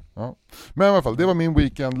bestämt det. Ja. Men i alla fall, det var min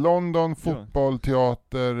weekend. London, fotboll,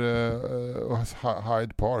 teater och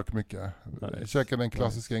Hyde Park mycket. Nice. Käkade en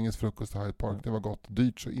klassisk engelsk frukost i Hyde Park. Det var gott.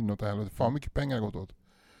 Dyrt så inåt helvete. Fan mycket pengar har gått åt.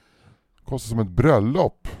 Kostar som ett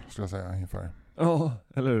bröllop, skulle jag säga ungefär. Ja,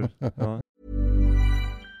 eller hur? Ja.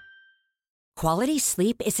 Quality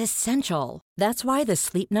sleep is essential. That's why the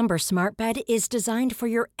Sleep Number Smart Bed is designed for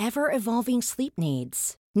your ever-evolving sleep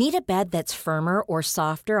needs. Need a bed that's firmer or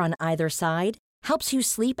softer on either side? Helps you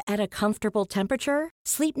sleep at a comfortable temperature?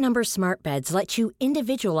 Sleep Number Smart Beds let you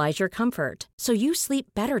individualize your comfort, so you sleep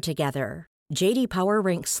better together. J.D. Power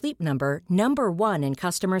ranks Sleep Number #1 in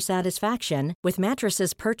customer satisfaction with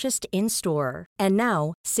mattresses purchased in-store. And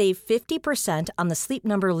now, save 50% on the Sleep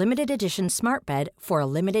Number Limited Edition Smart Bed for a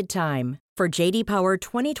limited time. For J.D. Power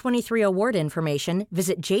 2023 award information,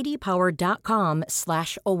 visit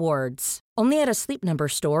jdpower.com/awards. Only at a Sleep Number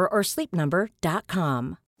store or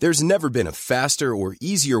sleepnumber.com. There's never been a faster or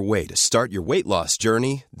easier way to start your weight loss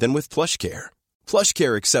journey than with PlushCare.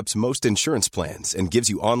 PlushCare accepts most insurance plans and gives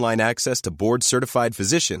you online access to board-certified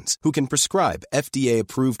physicians who can prescribe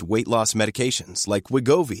FDA-approved weight loss medications like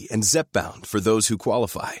Wegovy and Zepbound for those who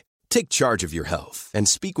qualify. Take charge of your health and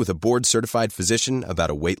speak with a board-certified physician about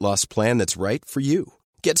a weight loss plan that's right for you.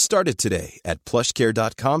 Get started today at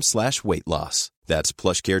plushcare.com/weightloss. That's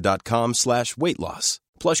plushcare.com/weightloss.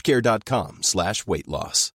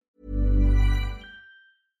 plushcare.com/weightloss.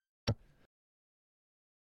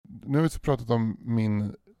 Nu har vi pratat om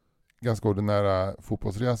min ganska ordinära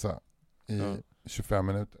fotbollsresa i 25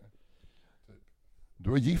 minuter. Du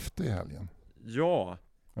var gift i helgen. Ja.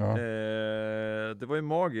 Det var ju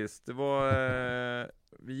magiskt. Det var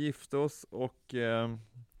vi gifte oss och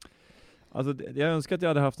alltså jag önskar att jag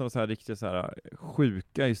hade haft några så här riktigt så här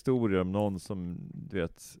sjuka historier om någon som du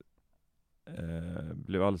vet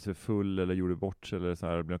blev alldeles för full eller gjorde bort sig eller så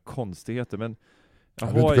här, det blev konstigheter, men det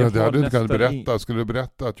hade du inte kunnat berätta. Skulle du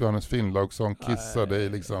berätta att Johannes Finnlaugsson kissade i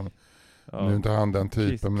liksom, nu är inte han den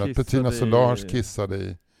typen, men att Bettina Solange kissade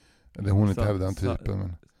i, eller hon inte heller den typen,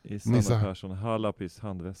 men i Sanna Persson Hallapis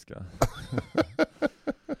handväska.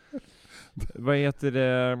 Vad heter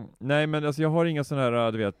det? Nej, men alltså jag har inga sådana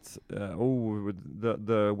här, du vet,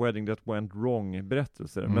 the wedding that went wrong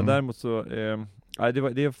berättelser. Men däremot så det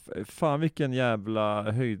är fan vilken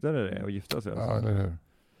jävla höjdare det är att gifta sig. Alltså. Ja, eller hur?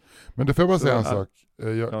 Men det får jag bara Så, säga en sak.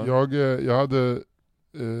 Jag hade,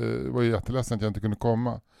 var ju jätteledsen att jag inte kunde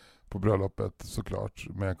komma på bröllopet såklart.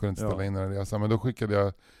 Men jag kunde inte ställa in en resa. Men då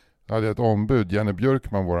hade jag ett ombud, Jenny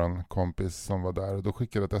Björkman, våran kompis som var där. Och då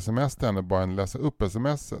skickade jag ett sms till henne, bara läsa upp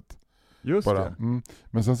smset. Just bara. det.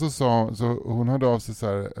 Men sen så hon hörde av sig så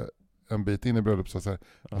här, en bit in i bröllopet så här,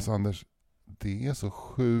 alltså Anders, det är så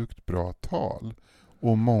sjukt bra tal.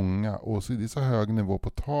 Och många, och så, det är så hög nivå på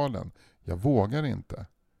talen. Jag vågar inte.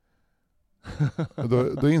 Och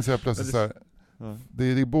då inser jag plötsligt så här, det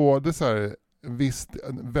är både så här, visst,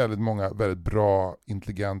 väldigt många väldigt bra,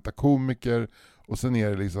 intelligenta komiker, och sen är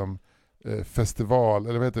det liksom festival,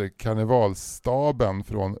 eller vad heter det, karnevalstaben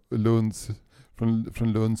från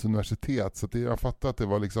Lunds universitet. Så att jag fattar att det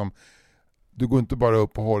var liksom, du går inte bara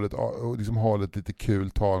upp och håller ett lite kul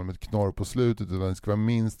tal med ett knorr på slutet, utan det ska vara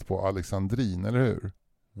minst på Alexandrin, eller hur?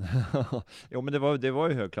 Jo, men det var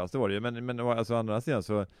ju hög klass, det var det ju. Men alltså, andra sidan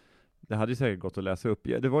så, det hade ju säkert gått att läsa upp.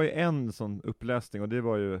 Det var ju en sån uppläsning, och det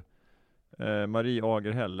var ju Marie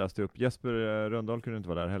Agerhäll läste upp. Jesper Rönndahl kunde inte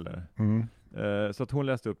vara där heller. Så att hon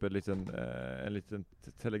läste upp en liten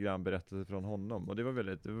telegramberättelse från honom, och det var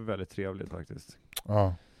väldigt trevligt faktiskt.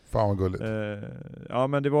 Ja, fan vad gulligt. Ja,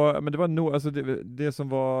 men det var nog, alltså det som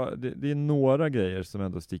var, det är några grejer som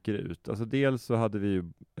ändå sticker ut. Alltså dels så hade vi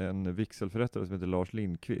ju en vigselförrättare som heter Lars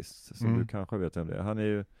Lindqvist, som du kanske vet vem det är. Han är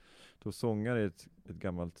ju då sångare i ett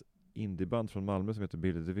gammalt indieband från Malmö som heter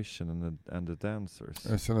Billy Division and the Dancers.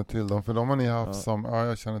 Jag känner till dem, för de har ni haft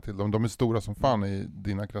jag känner till dem. De är stora som fan i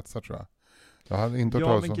dina kretsar, tror jag. Jag hade inte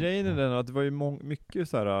hört men grejen är den att det var ju mycket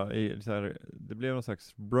så här, det blev någon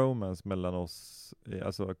slags bromance mellan oss,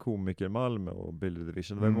 alltså komiker Malmö och Billy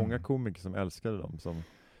Division. Det var ju många komiker som älskade dem, som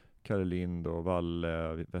Kalle Lind och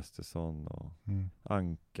Valle Westesson och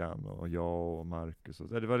Ankan och jag och Marcus.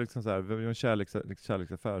 Och det var liksom så här, det var en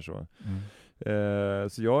kärleksaffär så.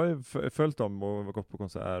 Så jag har följt dem och gått på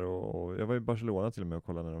konsert, och jag var i Barcelona till och med och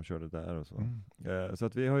kollade när de körde där och så. Så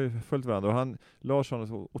att vi har ju följt varandra, och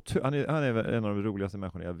Larsson han är en av de roligaste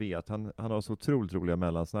människorna jag vet. Han har så otroligt roliga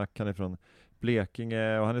mellansnack. Han är från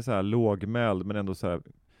Blekinge, och han är så här lågmäld men ändå så här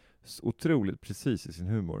otroligt precis i sin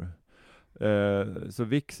humor. Så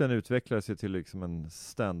Vixen utvecklade sig till liksom en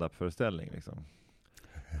stand-up-föreställning liksom.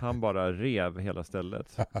 Han bara rev hela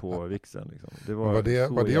stället på Vixen liksom. Var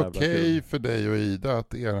det okej för dig och Ida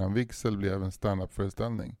att eran vigsel blev en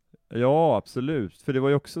stand-up-föreställning? Ja, absolut. För det var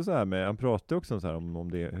ju också så här med, han pratade också så här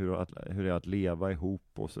om det, hur det är att leva ihop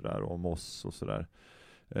och sådär, om oss och sådär.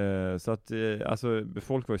 Så att alltså,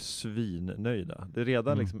 folk var ju svinnöjda. Det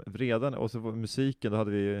redan, och så var musiken, då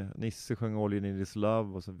hade vi Nisse sjöng All You Need Is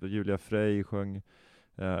Love, och så Julia Frey sjöng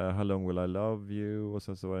How Long Will I Love You, och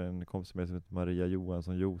sen så var det en kompis med som heter Maria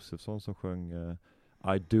Johansson Josefsson som sjöng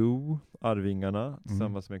I Do, Arvingarna,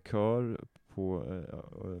 tillsammans med kör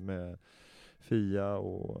med Fia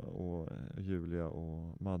och Julia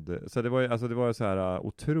och Madde. Så det var så här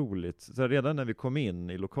otroligt. Så redan när vi kom in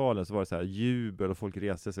i lokalen så var det så här jubel och folk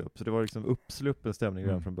reste sig upp. Så det var liksom uppsluppen stämning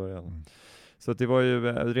redan från början. Så att det var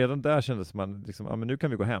ju, redan där kändes man liksom, men nu kan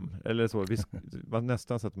vi gå hem. Eller så, det var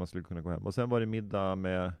nästan så att man skulle kunna gå hem. Och sen var det middag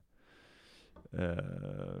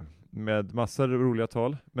med massa roliga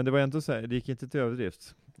tal. Men det var ändå så här, det gick inte till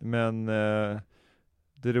överdrift. Men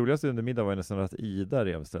det roligaste under middag var nästan att Ida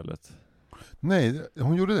rev stället. Nej,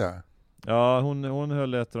 hon gjorde det? Ja, hon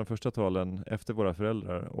höll ett av de första talen efter våra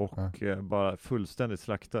föräldrar och bara fullständigt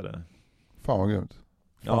slaktade. Fan vad grymt.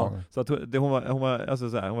 Ja, så att hon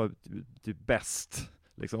var typ bäst,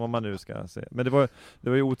 liksom, om man nu ska säga. Men det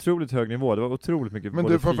var ju otroligt hög nivå. Det var otroligt mycket. Men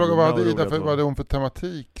du får fråga, vad hade hon för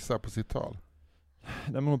tematik så här på sitt tal?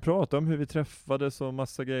 Nej, men hon pratade om hur vi träffades och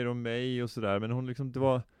massa grejer om mig och sådär. Men hon liksom, det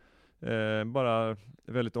var bara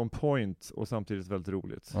väldigt on point och samtidigt väldigt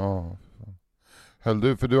roligt. Ja.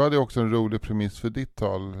 För du hade också en rolig premiss för ditt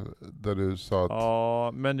tal där du sa att...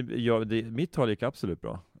 Ja, men mitt tal gick absolut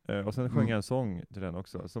bra. Och sen sjöng jag en sång till den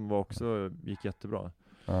också, som gick jättebra.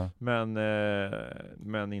 Ja.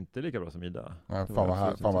 Men inte lika bra som Ida. Ja,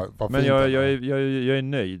 fan vad men jag är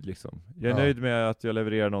nöjd liksom. Jag är nöjd med att jag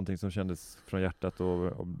levererar någonting som kändes från hjärtat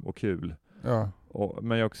och kul. Ja.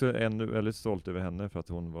 Men jag är också väldigt stolt över henne för att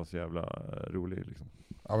hon var så jävla rolig liksom.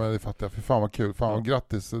 Ja, men det fattar jag. För fan vad kul. Fan vad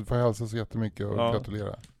grattis. Du får hälsa så jättemycket och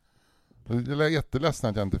gratulera. Jag är jätteledsen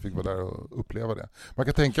att jag inte fick vara där och uppleva det. Man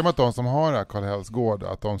kan tänka mig att de som har Karl Hälls gård,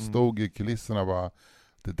 att de stod i kulisserna och bara,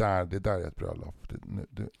 det där är ett bröllop.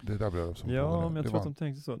 Det där bröllop som ja, men jag tror att de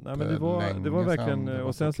tänkte så. Nej, men det var verkligen,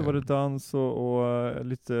 och sen så var det dans och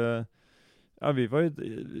lite... Ja, vi var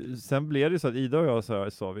ju, sen blev det så att Ida och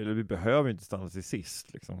jag sa vi behöver inte stanna till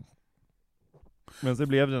sist liksom. Men så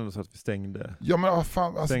blev det ändå så att vi stängde. Ja, men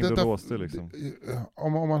fan, alltså stängde och låste liksom.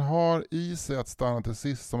 Om man har i sig att stanna till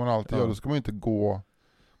sist som man alltid gör, då ska man ju inte gå.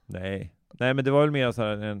 Nej, men det var väl mer så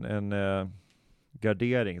här en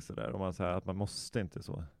gardering så där, om man säger att man måste inte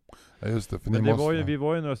så. Ja, just det, för men vi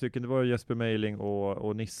var ju några stycken, det var Jesper Meiling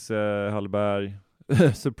och Nisse Hallberg.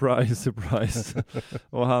 surprise.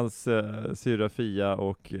 Och hans syrra Fia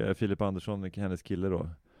och Filip Andersson, hennes kille då.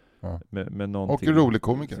 Ja. Med och en rolig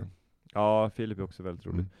komiker. Ja, Filip är också väldigt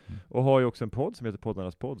rolig. Och har ju också en podd som heter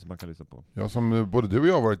Poddarnas podd som man kan lyssna på. Ja, som både du och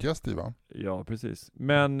jag har varit gäst i, va? Ja, precis.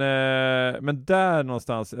 Men där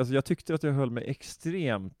någonstans, alltså jag tyckte att jag höll mig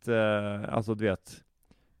extremt, alltså du vet,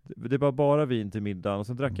 det var bara vin till middagen och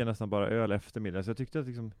sen drack jag nästan bara öl efter middagen. Så jag tyckte att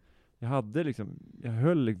liksom, jag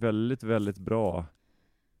höll väldigt, väldigt bra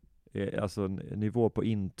alltså nivå på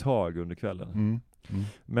intag under kvällen.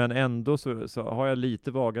 Men ändå så har jag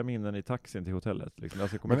lite vaga minnen i taxin till hotellet. Liksom.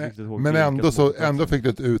 Alltså men ändå fick du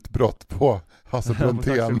ett utbrott på Hasse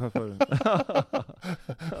Brontén.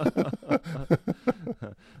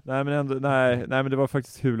 nej, men det var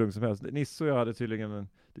faktiskt hur lugnt som helst. Nisse och jag hade tydligen en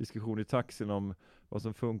diskussion i taxin om vad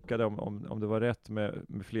som funkade, om det var rätt med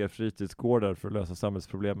fler fritidsgårdar för att lösa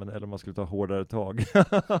samhällsproblemen eller om man skulle ta hårdare tag.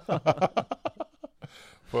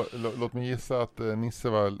 Låt mig gissa att Nisse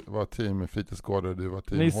var team fritidsgårdar, du var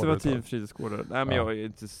team Nisse hårdare var team tag. Fritidsgårdar. Nej, men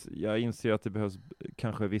jag inser att det behövs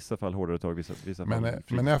kanske i vissa fall hårdare tag, vissa fall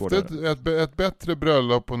men efter ett bättre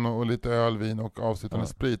bröllop och lite ölvin och avslutande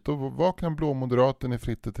sprit, då vaknar blåmoderaten i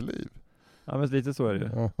Fritte till liv. Ja, men lite så är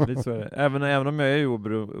det. Lite så är det. Även om jag är ju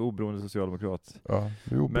oberoende socialdemokrat. Ja,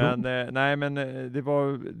 men det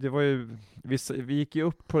var ju vi gick ju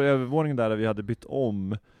upp på övervåningen där vi hade bytt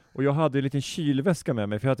om. Och jag hade en liten kylväska med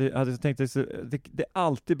mig, för jag hade tänkt att det är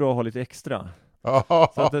alltid bra att ha lite extra.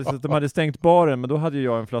 Så att de hade stängt baren, men då hade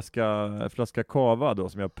jag en flaska kava då,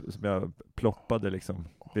 som jag ploppade liksom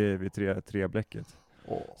vid treblecket.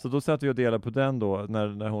 Så då satt vi och delade på den då,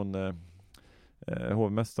 när hon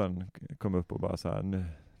hovmästaren kom upp och bara så här: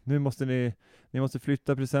 nu måste ni måste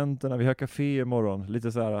flytta presenterna, vi har café imorgon.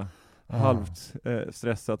 Lite så här halvt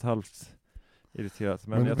stressat, halvt irriterat.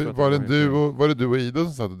 Men jag tror var det du och Ida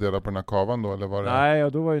som satt och delade på den här kavan då? Eller var det...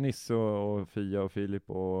 Nej, då var ju Nisse och Fia och Filip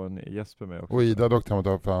och Jesper med också. Och Ida dock kan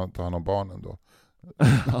man ta hand om barnen då?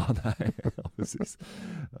 Precis.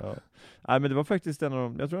 Ja. Nej, men det var faktiskt en av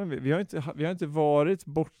de, jag tror vi har inte varit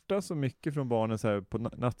borta så mycket från barnen så här på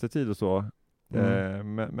nattetid och så.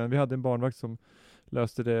 Men vi hade en barnvakt som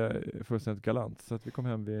löste det fullständigt galant, så att vi kom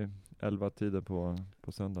hem vid 11-tiden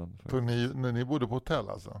på söndagen. När ni bodde på hotell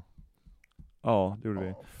alltså? Ja, det gjorde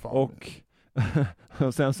vi.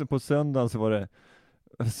 Och sen så på söndagen så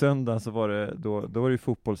var det då var det ju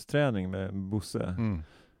fotbollsträning med Bosse.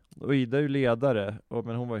 Och Ida är ju ledare,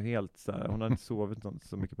 men hon var ju helt så här, hon hade inte sovit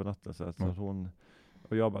så mycket på natten så att hon,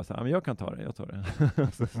 och jag bara så här, men jag tar det.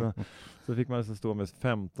 så fick man alltså stå med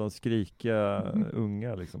 15 skrikiga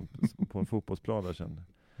unga liksom på en fotbollsplan där sen.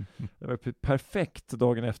 Det var perfekt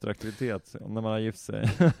dagen efter aktivitet när man har gift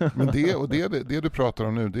sig. Men det du pratar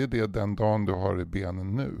om nu, det är den dagen du har i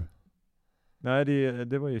benen nu. Nej,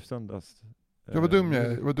 det var ju söndags. Ja, vad dum jag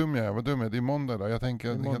är. Det är måndag då. Jag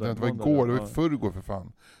tänker att det var igår, det var förrgår för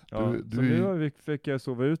fan. Ja, så nu fick jag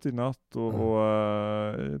sova ut i natt och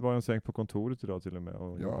var en säng på kontoret idag till och med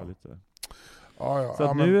och jobba lite. Så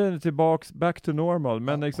att nu är det tillbaks back to normal,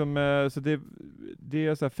 men liksom så det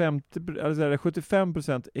är så här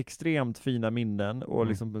 75% extremt fina minnen och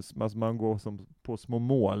liksom alltså man går som på små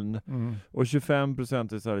moln och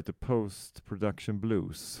 25% är så här lite post-production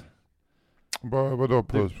blues. Vadå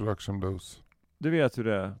post-production blues? Du vet hur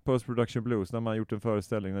det är, post-production blues, när man har gjort en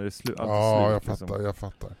föreställning när det är slut. Ja, jag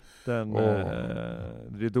fattar. Den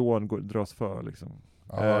ridån dras för liksom.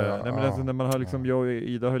 Alltså, när man har liksom, jag och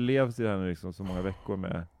Ida har levt i det här nu liksom, så många veckor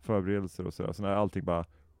med förberedelser och sådär, så när allting bara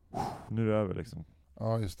nu är det över liksom.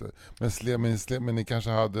 Ja, just det. Men ni kanske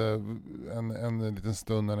hade en liten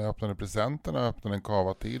stund när ni öppnade presenterna och öppnade en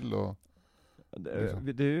kava till och...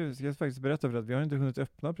 Ska jag faktiskt berätta för att vi har inte hunnit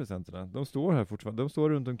öppna presenterna. De står här fortfarande. De står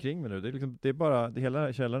runt omkring mig nu. Det är bara,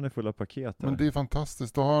 hela källaren är full av paket här. Men det är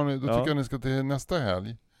fantastiskt. Då tycker jag ni ska till nästa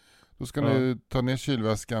helg. Då ska ni ta ner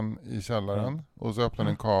kylväskan i källaren och så öppna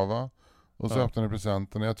en kava och så öppnar ni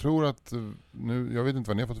presenterna. Jag tror att nu, jag vet inte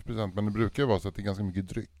vad ni har fått för present, men det brukar ju vara så att det är ganska mycket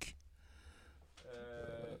dryck.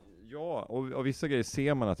 Ja, och vissa grejer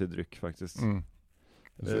ser man att det är dryck faktiskt.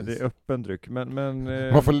 Det är öppen dryck, men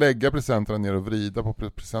man får lägga presenterna ner och vrida på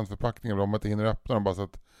presentförpackningen om man inte hinner öppna dem, bara så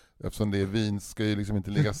att eftersom det är vin ska ju liksom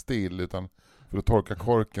inte ligga still, utan för att torka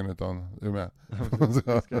korken, utan är du med?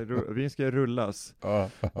 Vi ska rullas. Ja.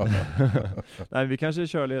 Nej, vi kanske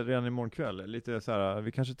kör redan imorgon kväll. Lite så här,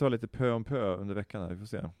 vi kanske tar lite pö om pö under veckan här, vi får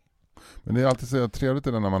se. Men det är alltid så trevligt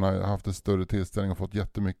när man har haft en större tillställning och fått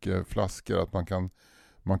jättemycket flaskor, att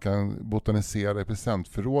man kan botanisera i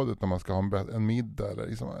presentförrådet när man ska ha en middag eller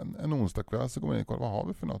liksom en onsdagkväll, så går man in och kollar, vad har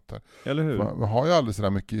vi för något här? Eller hur? Man har ju aldrig så där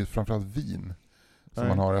mycket, framförallt vin, som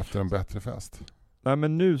man har efter en bättre fest. Nej,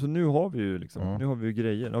 men nu har vi ju liksom, nu har vi ju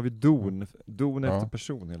grejer. Nu har vi don efter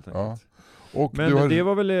person helt enkelt. Ja. Och men det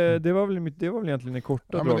var väl egentligen en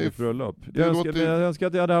korta drag i bröllop. Jag önskar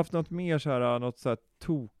att jag hade haft något mer så här, något så här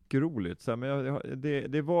tokroligt så här, men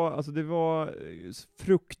det var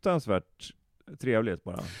fruktansvärt trevligt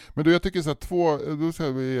bara. Men jag tycker så här, då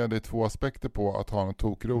ska vi ge dig 2 aspekter på att ha något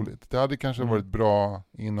tokroligt. Det hade kanske varit bra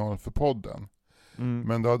innehåll för podden.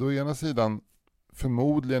 Men det hade å ena sidan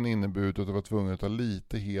förmodligen inneburit att du var tvungen att ta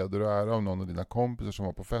lite heder och ära av någon av dina kompisar som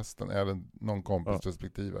var på festen, eller någon kompis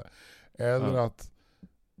respektive. Eller att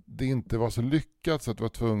det inte var så lyckat så att du var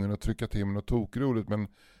tvungen att trycka till med något tokroligt. Men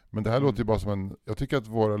det här låter ju bara som jag tycker att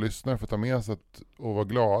våra lyssnare får ta med sig och vara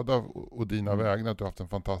glada och dina vägnar, att du har haft en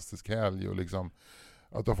fantastisk helg och liksom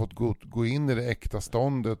att du har fått gå in i det äkta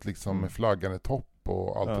ståndet liksom med flaggan i topp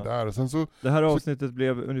och allt det där. Och sen så, det här avsnittet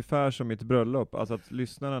blev ungefär som mitt bröllop, alltså att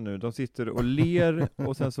lyssnarna nu, de sitter och ler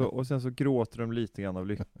och sen så gråter de lite grann av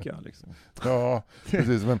lycka liksom. Ja,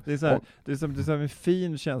 precis. Men, det är så här en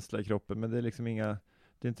fin känsla i kroppen, men det är liksom inga,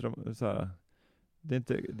 det är inte så här, det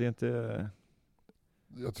är inte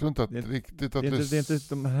jag tror inte att riktigt att det är inte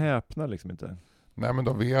de häpnar liksom inte. Nej, men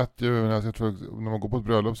de vet ju, jag tror när man går på ett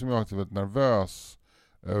bröllop som jag är väldigt nervös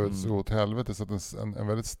så åt helvete, så att en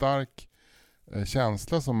väldigt stark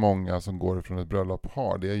känsla som många som går från ett bröllop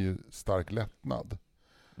har, det är ju stark lättnad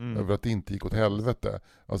över att det inte gick åt helvete.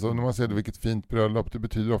 Alltså när man säger vilket fint bröllop, det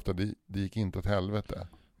betyder ofta att det gick inte åt helvete.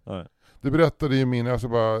 Nej. Det berättade ju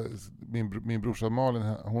min brorsa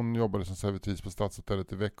Malin, hon jobbade som servitris på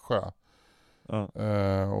Stadshotellet i Växjö.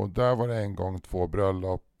 Och där var det en gång 2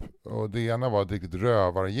 bröllop, och det ena var ett riktigt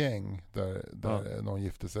rövargäng där någon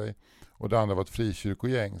gifte sig, och det andra var ett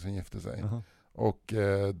frikyrkogäng som gifte sig. Och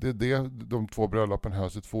de 2 bröllopen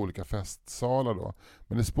hölls i 2 olika festsalar då.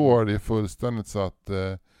 Men det spårade ju fullständigt så att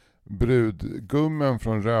brudgummen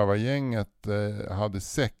från rövargänget hade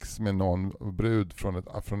sex med någon brud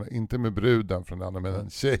inte med bruden från det andra, men en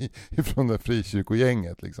tjej från det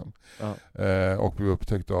frikyrkogänget liksom. Och blev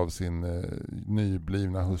upptäckt av sin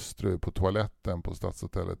nyblivna hustru på toaletten på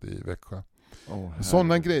Stadshotellet i Växjö.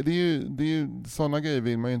 Sådana grejer, det är ju sådana grejer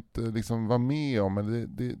vill man ju inte liksom vara med om,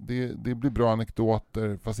 men det blir bra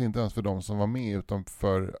anekdoter, fast inte ens för de som var med, utan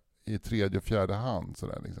för i tredje och fjärde hand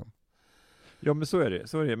sådär liksom. Ja, men så är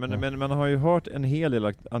det. Men man har ju hört en hel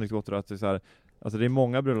del anekdoter att det är så här, alltså det är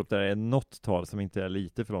många bröllop där det är något tal som inte är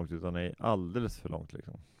lite för långt, utan är alldeles för långt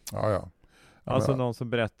liksom. Ja. Alltså någon som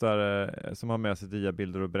berättar, som har med sig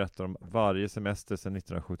diabilder och berättar om varje semester sedan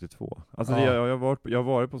 1972. Alltså jag har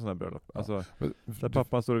varit på sådana här bröllop. Alltså, där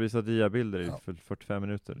pappan står och visar diabilder i 45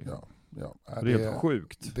 minuter. Liksom. Ja. Det är helt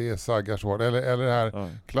sjukt. Det är saggarsvård. Eller det här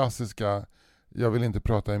klassiska, jag vill inte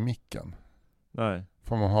prata i micken. Nej.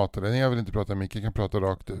 Får man hata det? Nej, jag vill inte prata i micken, jag kan prata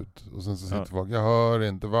rakt ut. Och sen så sitter folk, jag hör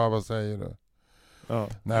inte, vad säger du?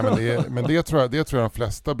 Nej, men det tror jag de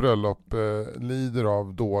flesta bröllop lider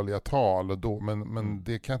av dåliga tal, men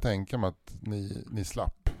det kan jag tänka mig att ni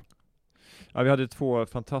slapp. Ja, vi hade 2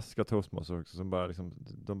 fantastiska toastmasters också som bara liksom,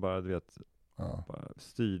 de bara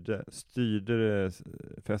styrde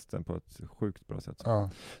festen på ett sjukt bra sätt.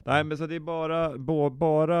 Nej, men så det är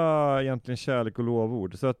bara egentligen kärlek och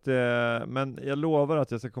lovord. Så att, men jag lovar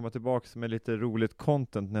att jag ska komma tillbaka med lite roligt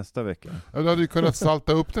content nästa vecka. Du hade ju kunnat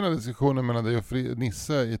salta upp den här diskussionen mellan dig och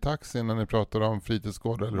Nisse i taxin när ni pratar om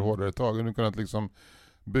fritidsgårdar eller hårdare tag. Du kunnat liksom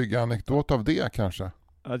bygga anekdot av det kanske.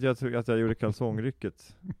 Att jag gjorde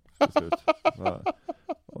kalsongrycket till slut.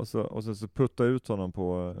 Och så putta ut honom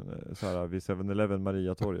på så här vid 7-Eleven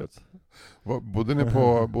Mariatorget.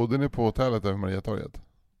 Bodde ni på hotellet över Mariatorget?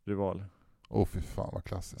 Rival. Fy fan vad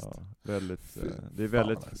klassiskt. Ja, det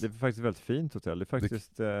är faktiskt väldigt fint hotell. Det är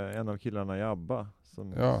faktiskt en av killarna i ABBA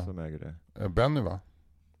som äger det. Benny, va?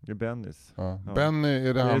 Det är Bennys. Ja. Benny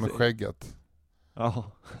är det här med skägget.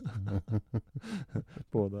 Ja.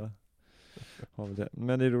 Båda.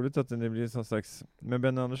 Men det är roligt att det blir sån slags... Men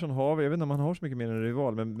Ben Andersson jag vet inte om han har så mycket mer än en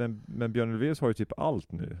rival, men Björn Ulvaeus har ju typ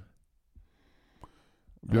allt nu.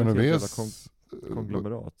 Björn Ulvaeus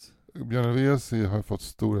konglomerat. Björn Ulvaeus har fått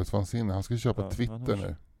storhetsvansinne. Han ska köpa Twitter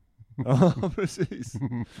nu. Ja, precis.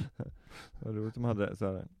 Vad roligt de hade så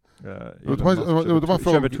här.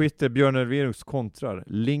 Köper Twitter, Björn Ulvaeus kontrar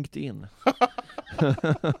LinkedIn.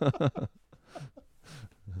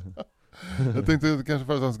 Jag tänkte kanske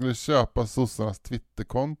för att han skulle köpa sossarnas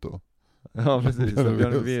Twitterkonto. Ja, precis.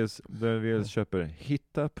 Björn Wills köper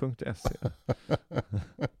hitta.se.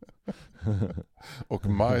 Och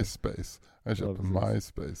MySpace. Jag köper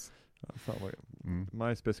MySpace. Ja, fan vad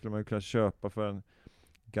MySpace skulle man ju kunna köpa för en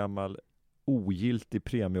gammal ogiltig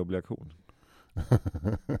premieobligation.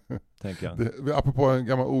 Tänker jag. Apropå en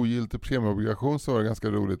gammal ogiltig premieobligation så var det ganska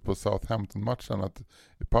roligt på Southampton-matchen att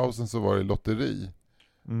i pausen så var det lotteri.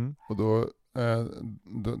 Och då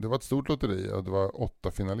det var ett stort lotteri och det var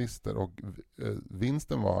 8 finalister och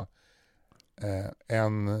vinsten var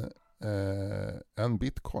en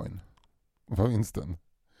bitcoin. Var vinsten.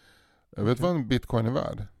 Jag vet vad en bitcoin är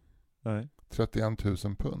värd? Nej. 31 000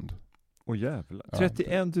 pund. Åh jävlar.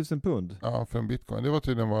 31 000 pund? Ja, för en bitcoin. Det var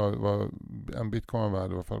tydligen vad en bitcoin var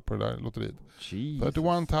värd i alla fall på det där lotteriet. 31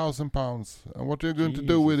 000 pounds. And what are you going to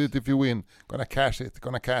do with it if you win? Gonna cash it.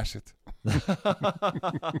 Så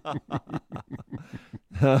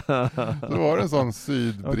var det en sån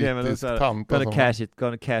sydbrittisk tant. Gonna cash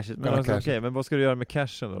it. Men men vad ska du göra med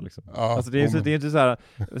cashen då liksom? Ja, alltså det är inte så här,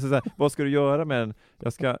 vad ska du göra med den?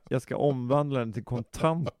 Jag ska omvandla den till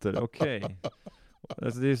kontanter. Okej.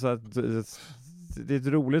 Alltså det är så att det är ett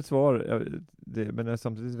roligt svar, men det är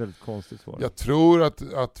samtidigt ett väldigt konstigt svar. Jag tror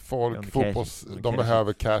att folk de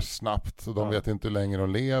behöver cash snabbt så de vet inte hur länge de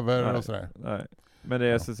lever och sådär. Nej. Men det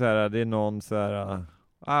är så här, det är någon så här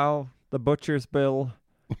the butcher's bill,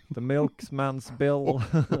 the milkman's bill.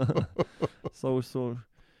 so.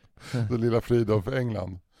 Det lilla Fridolf för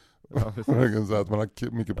England. Ja, så att man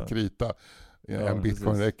har mycket på krita. En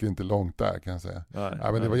bitcoin räcker inte långt där kan jag säga.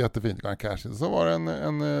 Men det var jättefint. Så var det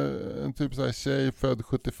en typ så här tjej född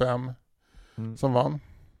 75 som vann.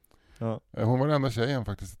 Ja. Hon var den enda tjejen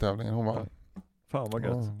faktiskt i tävlingen. Hon vann. Fan vad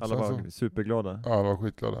gött. Alla var superglada. Ja, alla var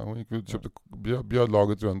skitglada. Hon gick ut och köpte, bjöd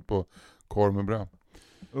laget runt på korv med bröd.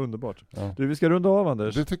 Underbart. Ja. Du, vi ska runda av,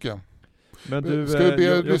 Anders. Det tycker jag. Men du, ska vi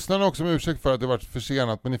be lyssnarna också om ursäkt för att det varit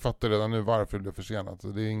försenat, men ni fattar redan nu varför det blev försenat. Så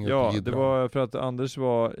det är inget det var för att Anders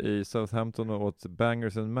var i Southampton och åt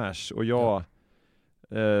bangers and mash och jag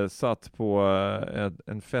satt på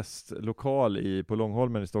en festlokal på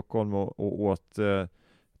Långholmen i Stockholm och åt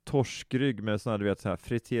torskrygg med sån här, du vet, så här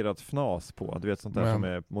friterat fnas på. Du vet, sånt där som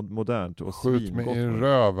är modernt och skjut svingott. Skjut med i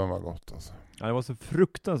röven var gott alltså. Ja, det var så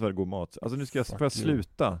fruktansvärt god mat. Alltså nu ska jag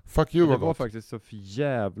sluta. Fuck you, det var faktiskt så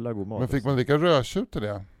jävla god mat. Men fick man dricka rödtjut till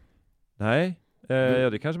det? Nej, ja,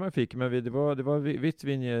 det kanske man fick. Men det var vitt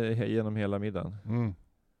vin genom hela middagen.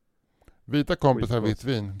 Vita kompisar vitt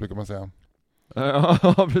vin, brukar man säga.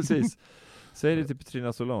 Ja, precis. Säg det till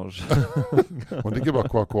Petrina Solange. Hon dricker bara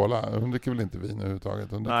Coca-Cola. Hon dricker väl inte vin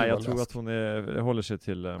överhuvudtaget? Nej, jag tror att hon håller sig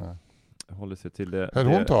till... håller sig till det. Höll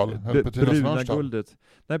hon tal? Höll Petrina Solange tal? Guldet.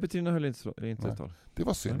 Nej, Petrina höll inte tal. Det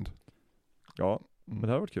var synd. Ja, men det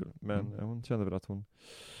här var kul. Men hon kände väl att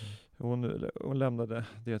hon lämnade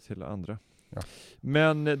det till andra. Ja.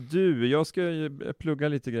 Men du, jag ska plugga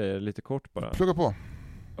lite grejer, lite kort bara. Plugga på.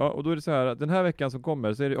 Ja, och då är det så här, den här veckan som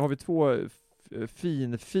kommer så har vi 2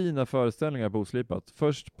 fina föreställningar på Oslipat.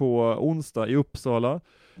 Först på onsdag i Uppsala.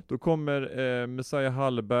 Då kommer Messiah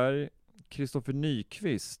Hallberg, Kristoffer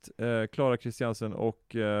Nyqvist, Klara Kristiansen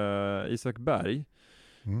och Isak Berg.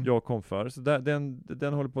 Jag kom för. Så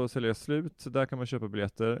den håller på att sälja slut. Så där kan man köpa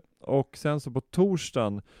biljetter. Och sen så på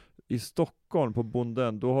torsdagen i Stockholm på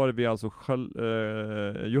Bonden, då har vi alltså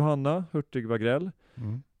Johanna Hurtig Wagrell,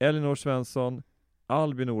 Elinor Svensson,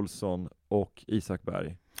 Albin Olsson och Isak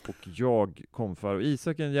Berg. Och jag kom för. Och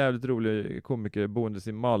Isak är en jävligt rolig komiker, boendes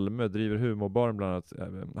i Malmö, driver humorbaren bland annat.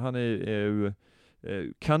 Han är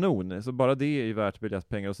kanon, så bara det är värt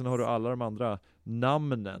biljettpengar. Och sen har du alla de andra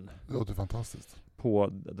namnen. Det låter fantastiskt. På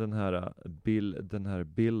den här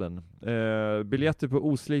bilden. Biljetter på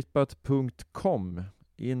oslipat.com.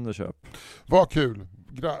 In och köp. Vad kul.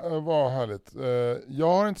 Vad härligt. Jag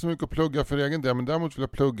har inte så mycket att plugga för egen del, men däremot vill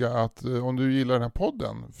jag plugga att om du gillar den här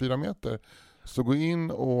podden, 4 meter, så gå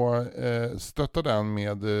in och stötta den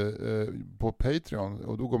med på Patreon.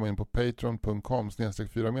 Och då går man in på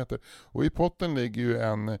patreon.com/4 meter. Och i potten ligger ju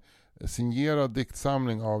en signerad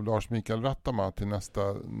diktsamling av Lars Mikael Rattama till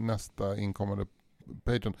nästa inkommande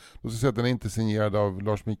Patreon. Då ska jag säga att den är inte signerad av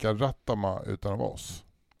Lars Mikael Rattama utan av oss.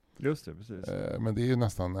 Just det, precis. Men det är ju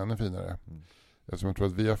nästan ännu finare. Eftersom jag tror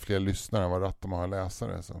att vi har fler lyssnare än vad Rattama har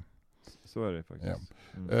läsare. Så är det faktiskt. Ja.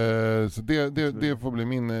 Så det får bli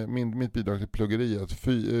mitt bidrag till pluggeriet.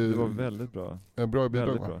 Det var väldigt bra. Bra bidrag,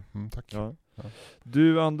 väldigt va? Bra. Tack. Ja. Ja.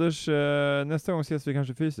 Du Anders, nästa gång ses vi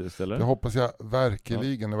kanske fysiskt, eller? Det hoppas jag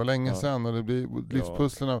verkligen. Det var länge sedan och det blir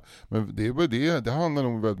livspusslarna. Men det handlar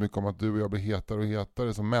nog väldigt mycket om att du och jag blir hetare och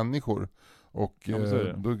hetare som människor. Och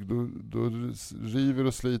då river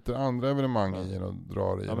och sliter andra evenemang i och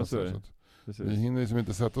drar i. Ja, men så är det. Så vi hinner liksom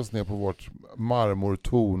inte sätta oss ner på vårt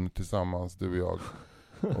marmortorn tillsammans, du och jag,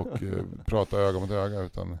 och prata öga mot öga.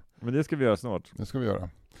 Utan men det ska vi göra snart. Det ska vi göra.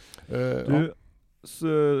 Du,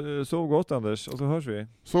 sov gott Anders, och så hörs vi.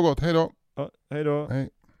 Så gott, hej då. Ja, hej då. Hej.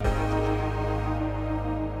 4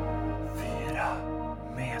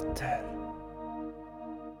 meter.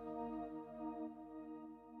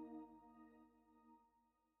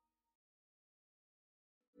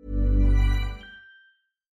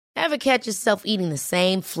 Ever catch yourself eating the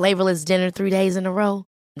same flavorless dinner 3 days in a row?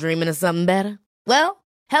 Dreaming of something better? Well,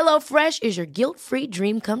 HelloFresh is your guilt-free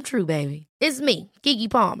dream come true, baby. It's me, Keke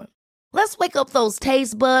Palmer. Let's wake up those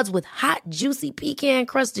taste buds with hot, juicy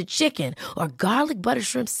pecan-crusted chicken or garlic butter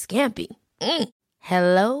shrimp scampi.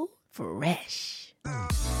 Hello Fresh.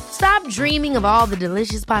 Stop dreaming of all the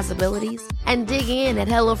delicious possibilities and dig in at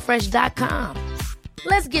HelloFresh.com.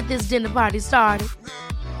 Let's get this dinner party started.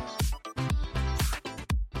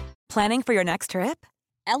 Planning for your next trip?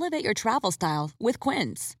 Elevate your travel style with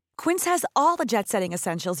Quince. Quince has all the jet-setting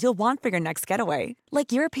essentials you'll want for your next getaway,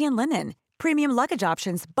 like European linen, premium luggage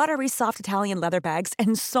options, buttery soft Italian leather bags,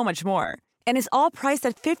 and so much more. And is all priced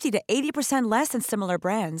at 50 to 80% less than similar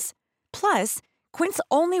brands. Plus, Quince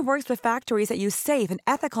only works with factories that use safe and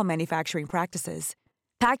ethical manufacturing practices.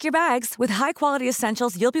 Pack your bags with high-quality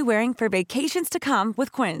essentials you'll be wearing for vacations to come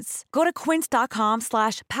with Quince. Go to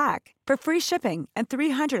quince.com/pack for free shipping and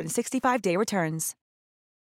 365-day returns.